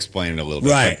hard to explain it a little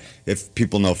bit. Right. If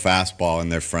people know Fastball and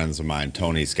they're friends of mine,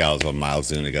 Tony Scalzo and Miles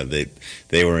Zuniga,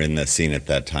 they were in the scene at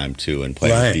that time too and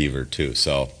played with Beaver too.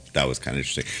 So that was kind of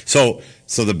interesting.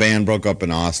 So the band broke up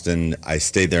in Austin. I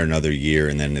stayed there another year,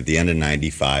 and then at the end of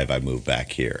 '95, I moved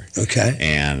back here. Okay.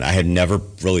 And I had never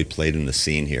really played in the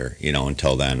scene here,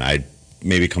 until then. I'd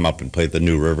maybe come up and play at the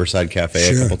new Riverside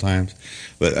Cafe a couple times.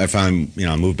 But I found,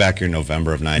 I moved back here in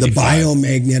November of '95. The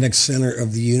biomagnetic center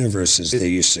of the universe, as they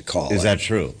used to call it. Is that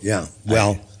true? Yeah.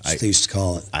 Well, they used to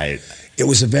call it. It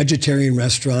was a vegetarian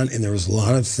restaurant, and there was a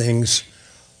lot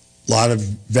of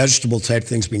vegetable type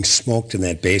things being smoked in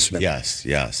that basement. Yes.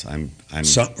 That's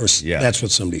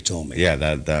what somebody told me.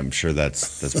 Yeah, I'm sure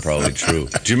that's probably true.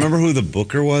 Do you remember who the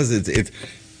booker was? It's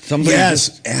somebody.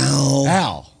 Yes,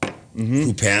 Al. Mm-hmm.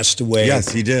 Who passed away. Yes,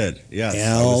 he did. Yes,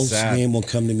 Al's name will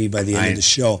come to me by the end of the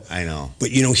show. I know.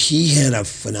 But, he had a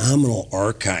phenomenal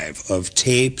archive of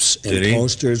tapes and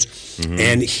posters. Mm-hmm.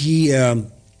 And he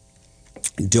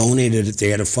donated it. They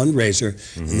had a fundraiser,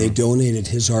 and they donated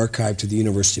his archive to the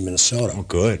University of Minnesota. Oh,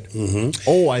 good. Mm-hmm.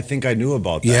 Oh, I think I knew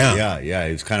about that. Yeah. Yeah.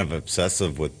 He was kind of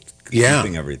obsessive with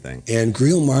keeping everything. And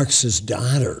Greil Marx's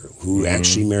daughter, who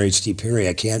actually married Steve Perry,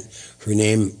 her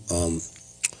name,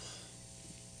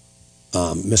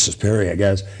 Mrs. Perry, I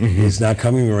guess, is not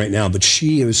coming to me right now, but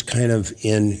she was kind of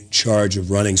in charge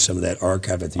of running some of that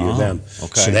archive at the U of M.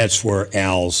 Okay. So that's where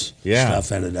Al's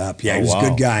stuff ended up. Yeah, he was a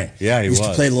good guy. Yeah, he used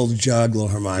to play a little jug, a little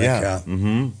harmonica.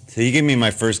 Yeah. So he gave me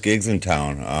my first gigs in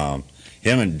town.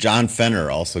 Him and John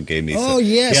Fenner also gave me. Oh,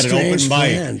 yes, he had an open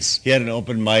mic. Friends. He had an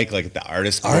open mic like at the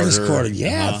Artist Quarter. Artist Quarter,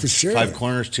 yeah, for sure. Five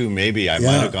Corners too, maybe. I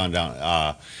might have gone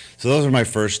down. So those were my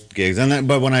first gigs,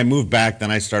 but when I moved back, then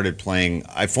I started playing.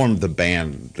 I formed the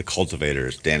band, the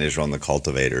Cultivators, Dan Israel and the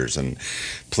Cultivators, and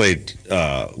played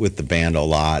with the band a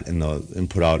lot and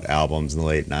put out albums in the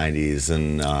late '90s.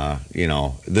 And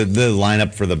the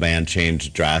lineup for the band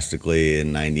changed drastically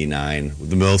in '99.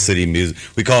 The Mill City Music,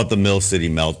 we call it the Mill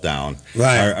City Meltdown.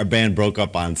 Right. Our band broke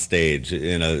up on stage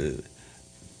in a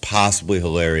possibly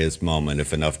hilarious moment,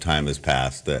 if enough time has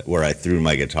passed, where I threw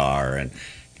my guitar and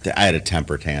I had a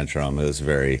temper tantrum. It was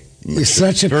very mature. You're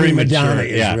such a prima donna,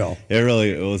 Israel.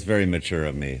 It was very mature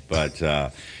of me. But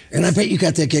and I bet you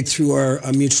got that gig through our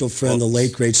mutual friend, the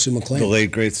late great Sue McLean. The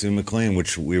late great Sue McLean,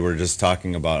 which we were just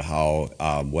talking about how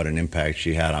what an impact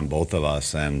she had on both of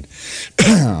us and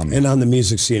and on the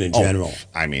music scene in general.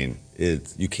 I mean,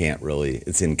 you can't really.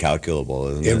 It's incalculable,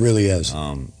 isn't it? It really is.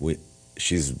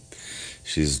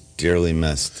 She's dearly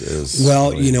missed.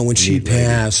 Well, when she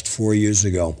passed 4 years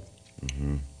ago.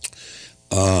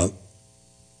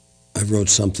 I wrote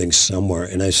something somewhere,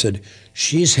 and I said,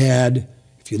 she's had,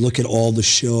 if you look at all the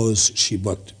shows, she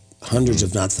booked hundreds,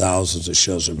 if not thousands of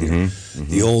shows over here.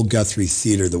 The Old Guthrie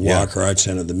Theater, the Walker Arts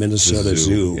Center, the Minnesota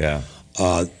Zoo,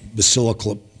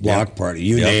 Basilica Block Party,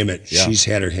 you name it. She's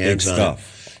had her hands on it.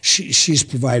 She's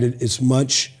provided as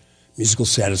much musical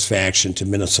satisfaction to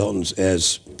Minnesotans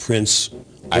as Prince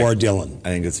or Dylan. I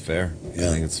think it's fair. I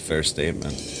think it's a fair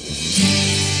statement.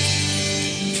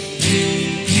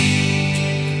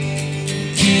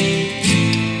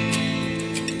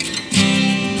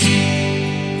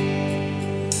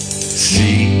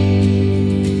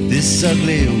 See this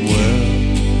ugly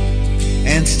world,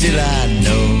 and still I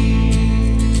know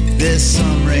there's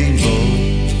some rainbow.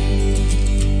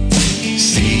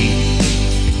 See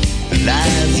the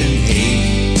lies and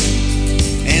hate,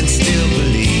 and still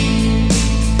believe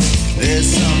there's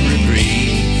some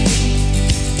reprieve.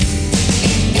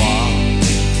 Walk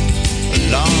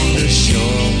along the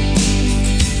shore,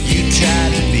 you try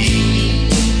to be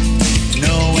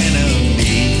no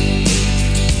enemy.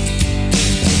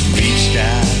 Reached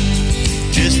out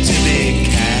just to be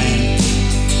kind,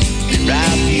 they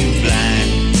rob you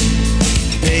blind,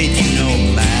 paid you no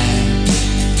mind.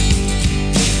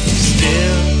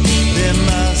 Still, there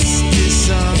must be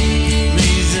some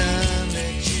reason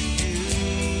that you do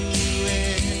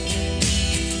it.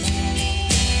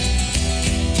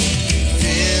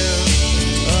 Fill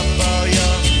up all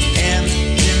your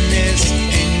emptiness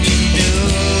and you know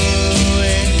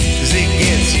it, 'cause it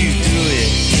gets you through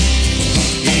it.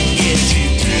 It gets you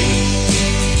through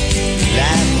the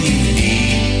life you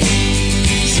need.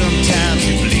 Sometimes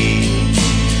you bleed,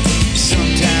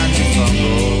 sometimes you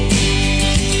fumble.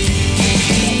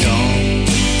 Don't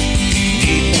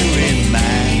need to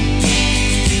remind,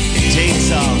 it takes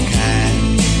all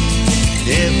kind,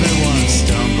 everyone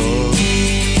stumbles.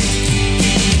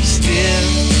 Still,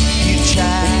 you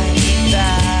try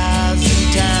 1,000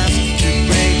 times to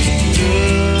break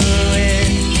through it.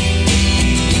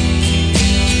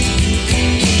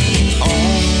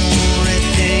 Only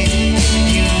thing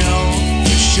you know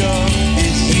for sure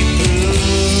is you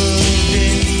proved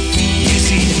it. You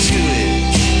see to it,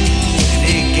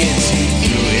 and it gets you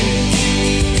through it.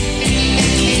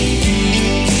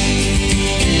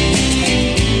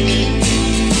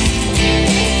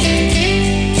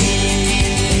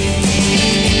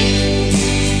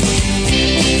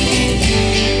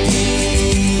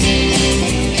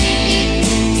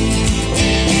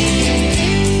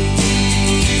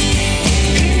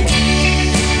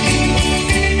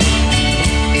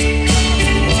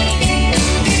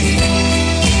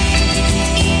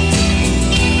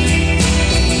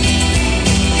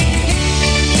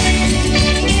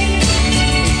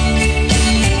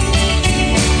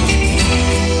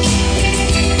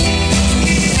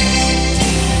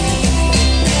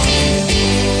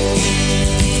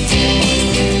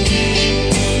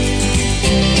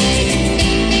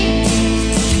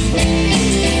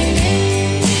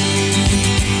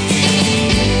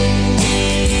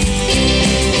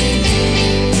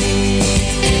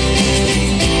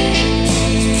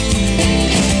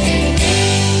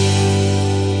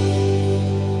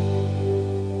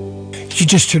 You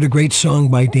just heard a great song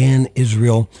by Dan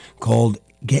Israel called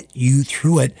get you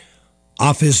through it.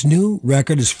 Off his new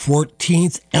record, his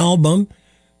 14th album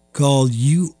called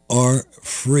You Are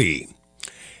Free.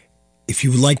 If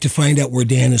you would like to find out where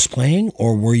Dan is playing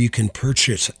or where you can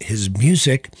purchase his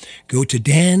music, go to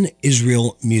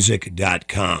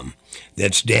danisraelmusic.com.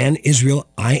 That's Dan Israel,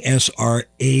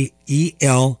 ISRAEL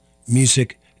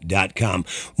music.com.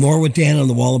 More with Dan on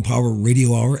the Wall of Power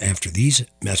Radio Hour after these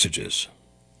messages.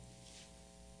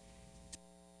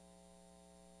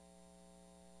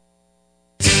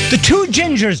 The two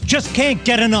gingers just can't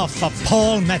get enough of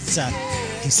Paul Metza.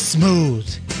 He's smooth,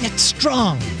 yet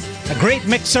strong, a great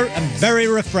mixer and very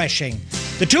refreshing.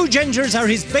 The two gingers are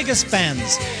his biggest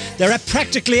fans. They're at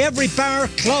practically every bar,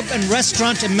 club, and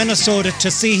restaurant in Minnesota to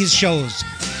see his shows.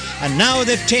 And now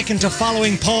they've taken to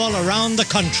following Paul around the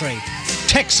country.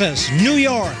 Texas, New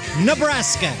York,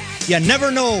 Nebraska. You never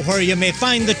know where you may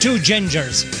find the two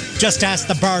gingers. Just ask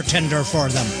the bartender for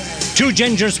them. Two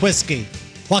Gingers Whiskey.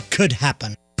 What could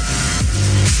happen?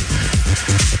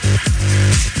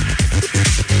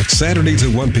 Saturdays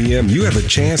at 1 p.m., you have a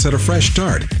chance at a fresh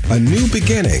start, a new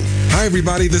beginning. Hi,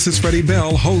 everybody. This is Freddie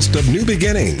Bell, host of New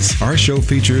Beginnings. Our show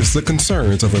features the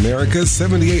concerns of America's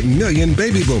 78 million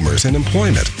baby boomers in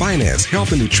employment, finance,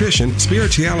 health and nutrition,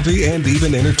 spirituality, and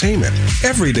even entertainment.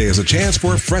 Every day is a chance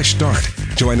for a fresh start.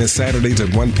 Join us Saturdays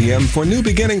at 1 p.m. for New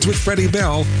Beginnings with Freddie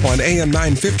Bell on AM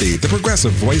 950, the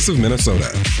progressive voice of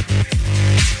Minnesota.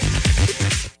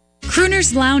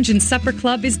 Crooner's Lounge and Supper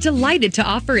Club is delighted to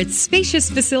offer its spacious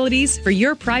facilities for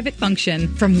your private function.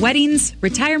 From weddings,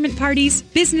 retirement parties,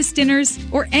 business dinners,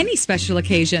 or any special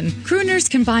occasion, Crooner's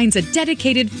combines a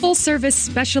dedicated full-service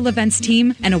special events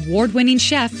team, an award-winning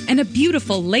chef, and a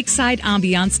beautiful lakeside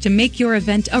ambiance to make your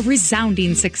event a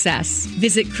resounding success.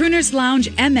 Visit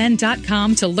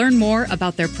croonersloungemn.com to learn more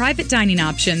about their private dining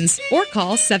options, or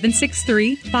call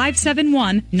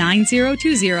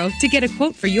 763-571-9020 to get a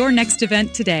quote for your next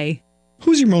event today.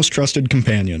 Who's your most trusted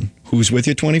companion? Who's with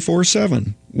you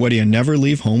 24/7? What do you never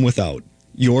leave home without?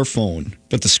 Your phone,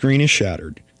 but the screen is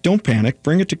shattered. Don't panic,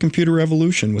 bring it to Computer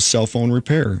Revolution with cell phone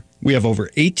repair. We have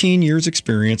over 18 years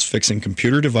experience fixing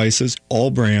computer devices, all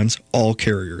brands, all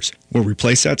carriers. We'll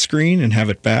replace that screen and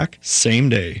have it back same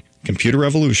day. Computer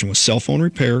Revolution with cell phone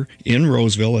repair in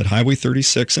Roseville at Highway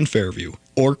 36 in Fairview.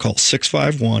 Or call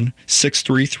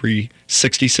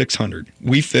 651-633-6600.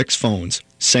 We fix phones.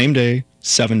 Same day,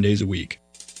 7 days a week.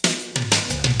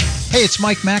 Hey, it's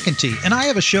Mike McEntee, and I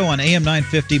have a show on AM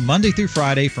 950 Monday through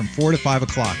Friday from 4 to 5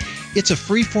 o'clock. It's a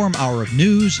free-form hour of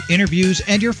news, interviews,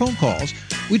 and your phone calls.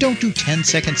 We don't do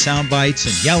 10-second sound bites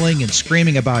and yelling and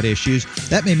screaming about issues.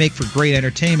 That may make for great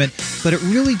entertainment, but it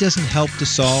really doesn't help to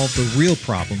solve the real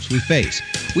problems we face.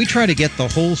 We try to get the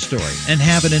whole story and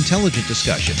have an intelligent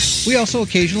discussion. We also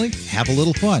occasionally have a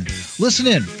little fun. Listen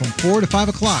in from 4 to 5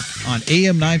 o'clock on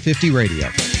AM 950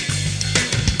 Radio.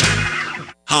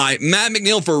 Hi, Matt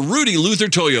McNeil for Rudy Luther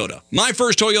Toyota. My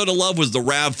first Toyota love was the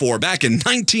RAV4 back in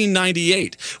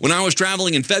 1998. When I was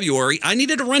traveling in February, I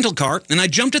needed a rental car, and I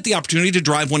jumped at the opportunity to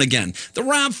drive one again. The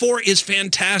RAV4 is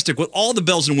fantastic with all the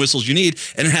bells and whistles you need,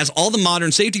 and it has all the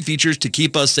modern safety features to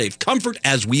keep us safe. Comfort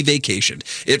as we vacationed.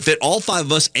 It fit all 5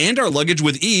 of us and our luggage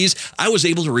with ease. I was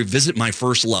able to revisit my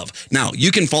first love. Now,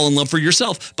 you can fall in love for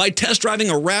yourself by test driving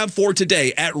a RAV4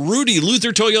 today at Rudy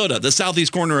Luther Toyota, the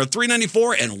southeast corner of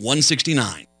 394 and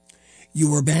 169.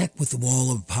 You are back with the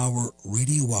Wall of Power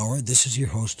Radio Hour. This is your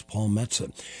host, Paul Metza.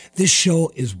 This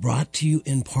show is brought to you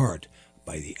in part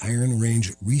by the Iron Range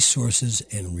Resources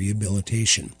and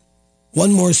Rehabilitation.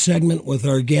 One more segment with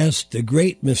our guest, the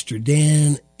great Mr.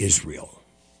 Dan Israel.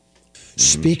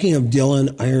 Speaking of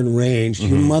Dillon Iron Range,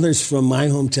 your mother's from my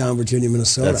hometown, Virginia,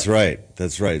 Minnesota. That's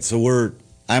right. So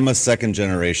I'm a second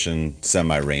generation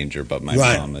semi-ranger, but my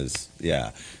mom is,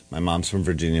 my mom's from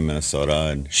Virginia, Minnesota,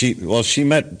 and she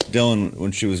met Dillon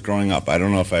when she was growing up. I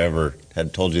don't know if I ever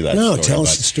had told you that story. No, tell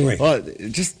us the story. Well,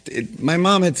 my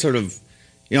mom had sort of,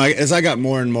 as I got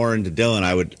more and more into Dillon,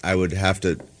 I would have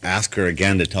to ask her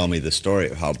again to tell me the story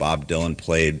of how Bob Dylan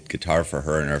played guitar for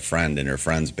her and her friend in her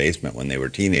friend's basement when they were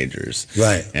teenagers.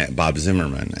 Right. Bob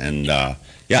Zimmerman. And, I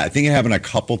think it happened a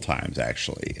couple times,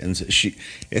 actually. And so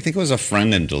I think it was a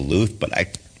friend in Duluth, but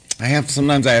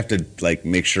sometimes I have to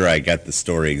make sure I get the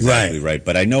story exactly right.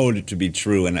 But I know it to be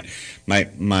true. And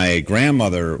my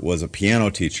grandmother was a piano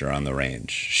teacher on the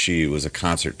range. She was a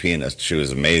concert pianist. She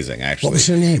was amazing, actually. What was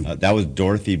her name? That was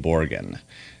Dorothy Borgen.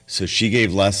 So she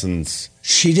gave lessons.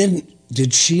 She didn't.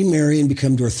 Did she marry and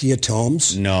become Dorothea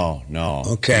Tomes? No.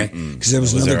 Okay, because there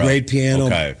was another great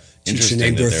piano teacher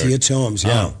named Dorothea Tomes.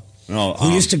 Yeah. No.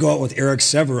 Who used to go out with Eric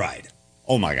Severide.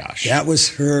 Oh my gosh. That was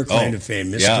her claim to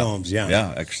fame, Miss yeah. Combs. Yeah.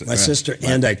 Yeah. Actually, My sister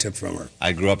and I took from her.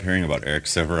 I grew up hearing about Eric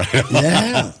Severino.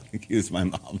 Yeah. He was my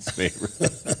mom's favorite.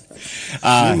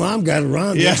 Your mom got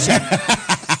around. Yeah.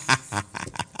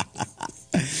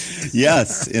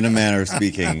 Yes, in a manner of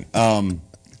speaking. So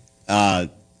my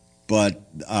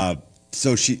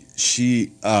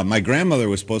grandmother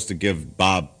was supposed to give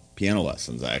Bob piano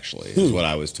lessons, actually, is what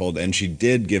I was told. And she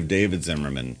did give David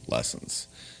Zimmerman lessons,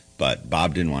 but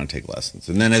Bob didn't want to take lessons.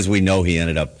 And then, as we know, he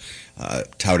ended up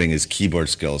touting his keyboard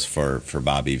skills for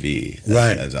Bobby V,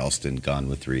 Right. as Elston Gunn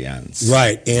with 3 N's.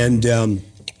 Right, and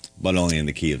but only in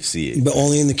the key of C. But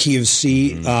only in the key of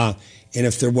C. And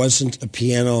if there wasn't a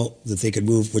piano that they could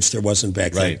move, which there wasn't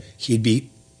back then, he'd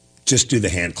just do the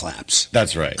hand claps.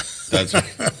 That's right. That's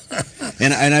right.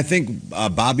 And I think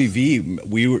Bobby V,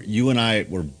 you and I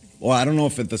were. Well, I don't know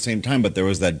if at the same time, but there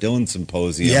was that Dylan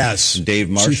Symposium. Yes.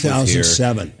 Dave Marsh was here.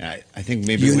 2007. I think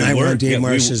maybe you we and I were on Dave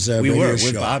Marsh's we radio were show.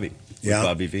 with Bobby. Yeah. With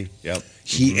Bobby V. Yep.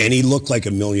 He looked like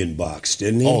 $1 million,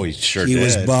 didn't he? Oh, he sure He did.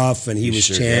 was buff and he was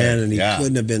sure tan did. and he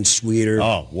couldn't have been sweeter.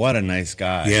 Oh, what a nice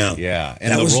guy. Yeah. Yeah.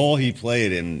 And That was- role he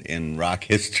played in rock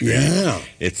history. Yeah.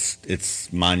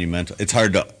 It's monumental. It's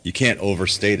hard to, you can't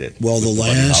overstate it. Well, with the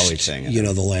Buddy Holly last, thing.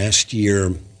 the last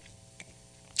year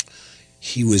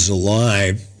he was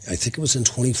alive, I think it was in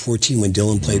 2014 when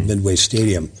Dylan played Midway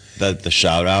Stadium. The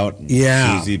shout out.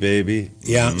 Yeah. Susie Baby.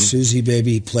 Yeah, Susie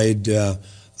Baby played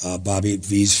Bobby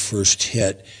V's first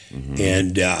hit.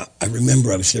 And I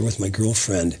remember I was there with my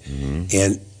girlfriend.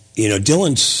 And,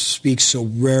 Dylan speaks so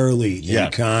rarely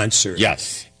in concert.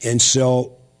 Yes. And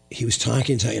so he was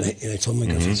talking, and I told my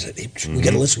girlfriend, I said, hey, we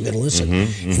got to listen. And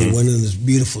he went into this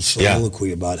beautiful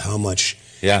soliloquy about how much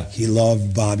he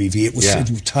loved Bobby V. It was so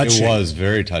touching. It was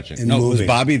very touching. and Was moving.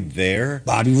 Bobby there?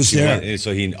 Bobby was there.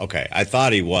 Okay. I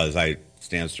thought he was.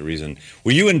 Stands to reason.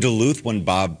 Were you in Duluth when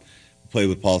Bob played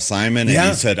with Paul Simon and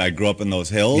he said, I grew up in those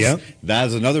hills? Yeah.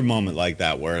 That's another moment like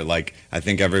that where, I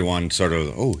think everyone sort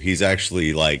of, he's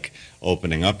actually,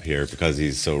 opening up here because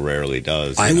he so rarely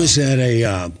does. I was at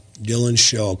a Dylan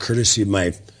show, courtesy of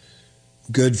my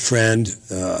good friend,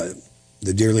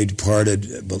 the dearly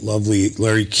departed but lovely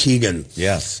Larry Keegan.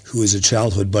 Yes. Who is a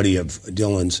childhood buddy of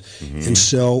Dylan's. And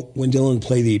so when Dylan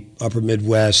played the Upper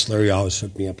Midwest, Larry always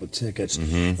hooked me up with tickets.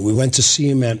 And we went to see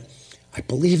him at, I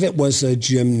believe it was a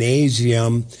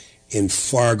gymnasium in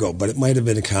Fargo, but it might have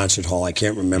been a concert hall. I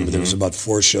can't remember. There was about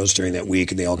 4 shows during that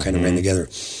week, and they all kind of ran together.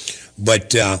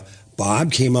 But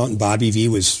Bob came out, and Bobby V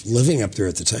was living up there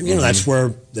at the time. That's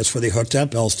where they hooked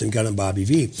up, Elston Gunn and Bobby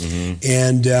V.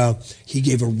 And he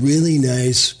gave a really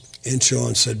nice intro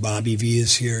and said, Bobby V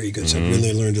is here. He goes, I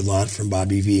really learned a lot from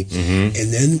Bobby V.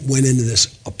 And then went into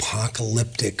this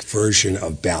apocalyptic version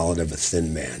of Ballad of a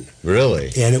Thin Man.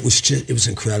 Really? And it was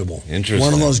incredible. Interesting.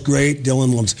 One of those great Dylan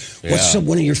moments. What's Yeah.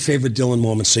 one of your favorite Dylan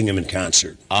moments singing him in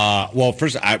concert? Well,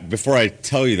 first, before I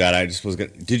tell you that, I just was going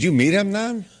to... Did you meet him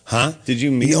then? Huh? Did you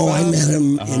meet No, Bob? I met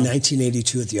him in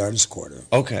 1982 at the Artist Quarter.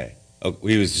 Okay. Oh,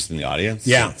 he was just in the audience?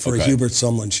 Yeah, for Okay. a Hubert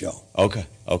Sumlin show. Okay.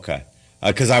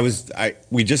 Because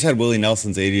we just had Willie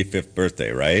Nelson's 85th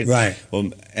birthday, right? Right.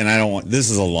 Well, and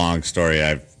this is a long story,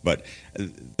 but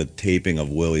the taping of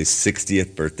Willie's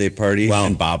 60th birthday party,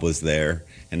 and Bob was there,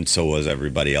 and so was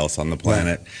everybody else on the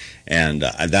planet. Right. And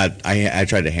I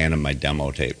tried to hand him my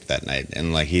demo tape that night,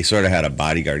 and he sort of had a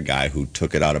bodyguard guy who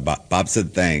took it out of Bob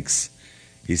said thanks.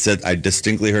 He said, I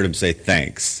distinctly heard him say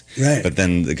thanks. Right. But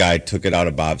then the guy took it out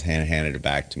of Bob's hand and handed it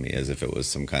back to me as if it was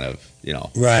some kind of,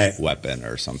 Right. weapon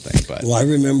or something. But Well, I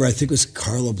remember, I think it was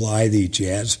Carla Bly, the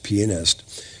jazz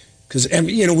pianist. Because,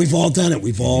 we've all done it.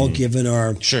 We've all given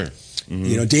our... Sure.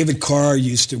 David Carr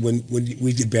used to, when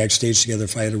we did backstage together,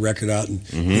 if I had a record out and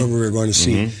whoever we were going to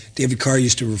see, David Carr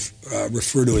used to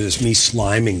refer to it as me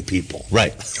sliming people.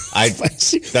 Right.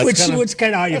 Which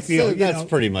kind of how you feel. That's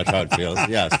pretty much how it feels,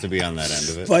 yes, to be on that end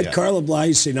of it. But yeah. Carla Bly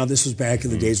used to say, now this was back in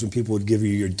the days when people would give you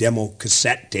your demo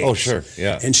cassette tapes. Oh, sure,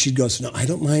 yeah. And she goes, no, I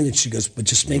don't mind it. She goes, but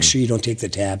just make sure you don't take the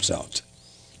tabs out.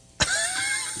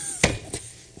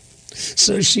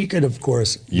 So she could, of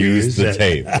course, use the it.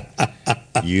 tape.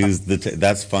 Use the tape.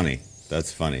 That's funny.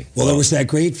 Well, there was that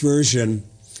great version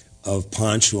of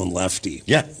Pancho and Lefty.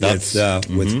 Yeah, that's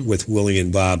with Willie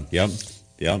and Bob. Yep.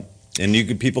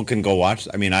 And people can go watch.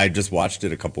 I mean, I just watched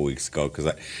it a couple weeks ago because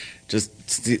I just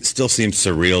still seems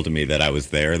surreal to me that I was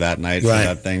there that night for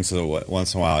that thing. So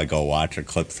once in a while, I go watch a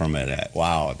clip from it.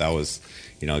 Wow, that was,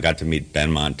 I got to meet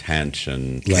Ben Montench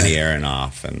and Kenny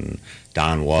Aronoff and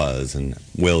Don Was and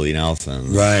Willie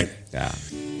Nelson. Right. Yeah.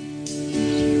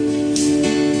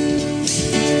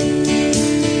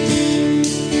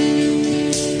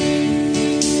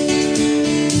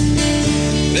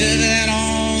 Living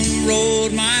on the road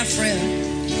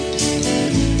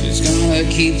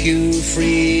you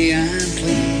free and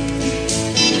clean.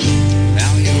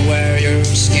 Now you wear your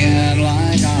skin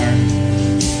like iron,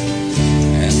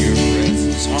 and your breath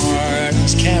is hard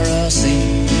as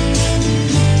kerosene.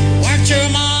 Weren't your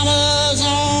mama's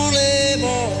only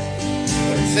boy,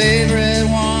 her favorite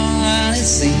one, it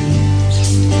seems.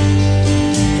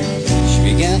 She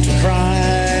began to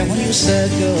cry when you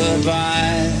said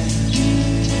goodbye.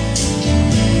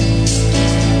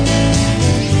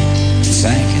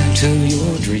 Sank into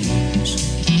your dreams.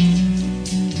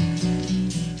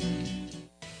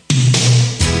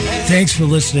 Thanks for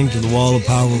listening to the Wall of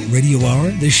Power Radio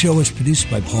Hour. This show is produced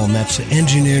by Paul Metza,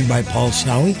 engineered by Paul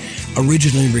Sowie,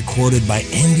 originally recorded by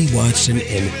Andy Watson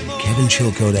and Kevin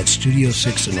Chilcote at Studio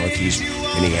 6 in Northeast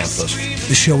Minneapolis.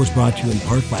 The show was brought to you in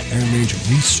part by Iron Range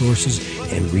Resources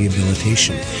and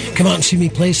Rehabilitation. Come out and see me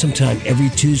play sometime every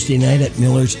Tuesday night at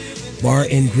Miller's Bar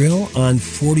and Grill on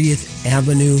 40th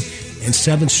Avenue and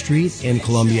 7th Street in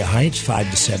Columbia Heights,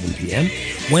 5 to 7 p.m.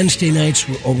 Wednesday nights,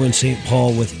 we're over in St.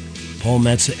 Paul with Paul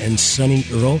Metza and Sonny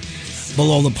Earl.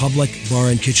 Below the Public Bar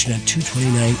and Kitchen at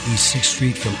 229 East 6th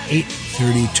Street from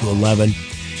 8:30 to 11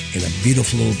 in a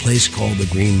beautiful little place called the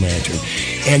Green Lantern.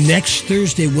 And next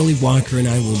Thursday, Willie Walker and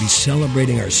I will be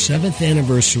celebrating our 7th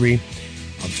anniversary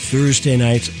of Thursday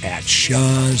nights at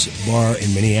Shaw's Bar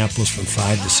in Minneapolis from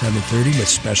 5 to 7:30 with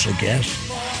special guests.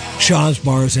 Shaw's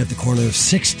Bar is at the corner of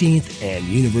 16th and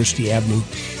University Avenue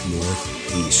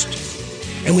Northeast.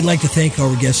 And we'd like to thank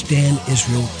our guest, Dan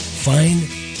Israel. Find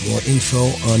more info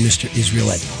on Mr. Israel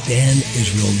at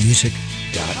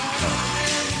danisraelmusic.com.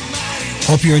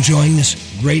 Hope you're enjoying this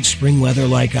great spring weather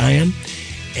like I am.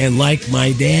 And like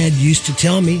my dad used to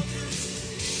tell me,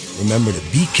 remember to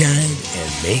be kind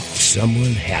and make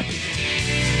someone happy.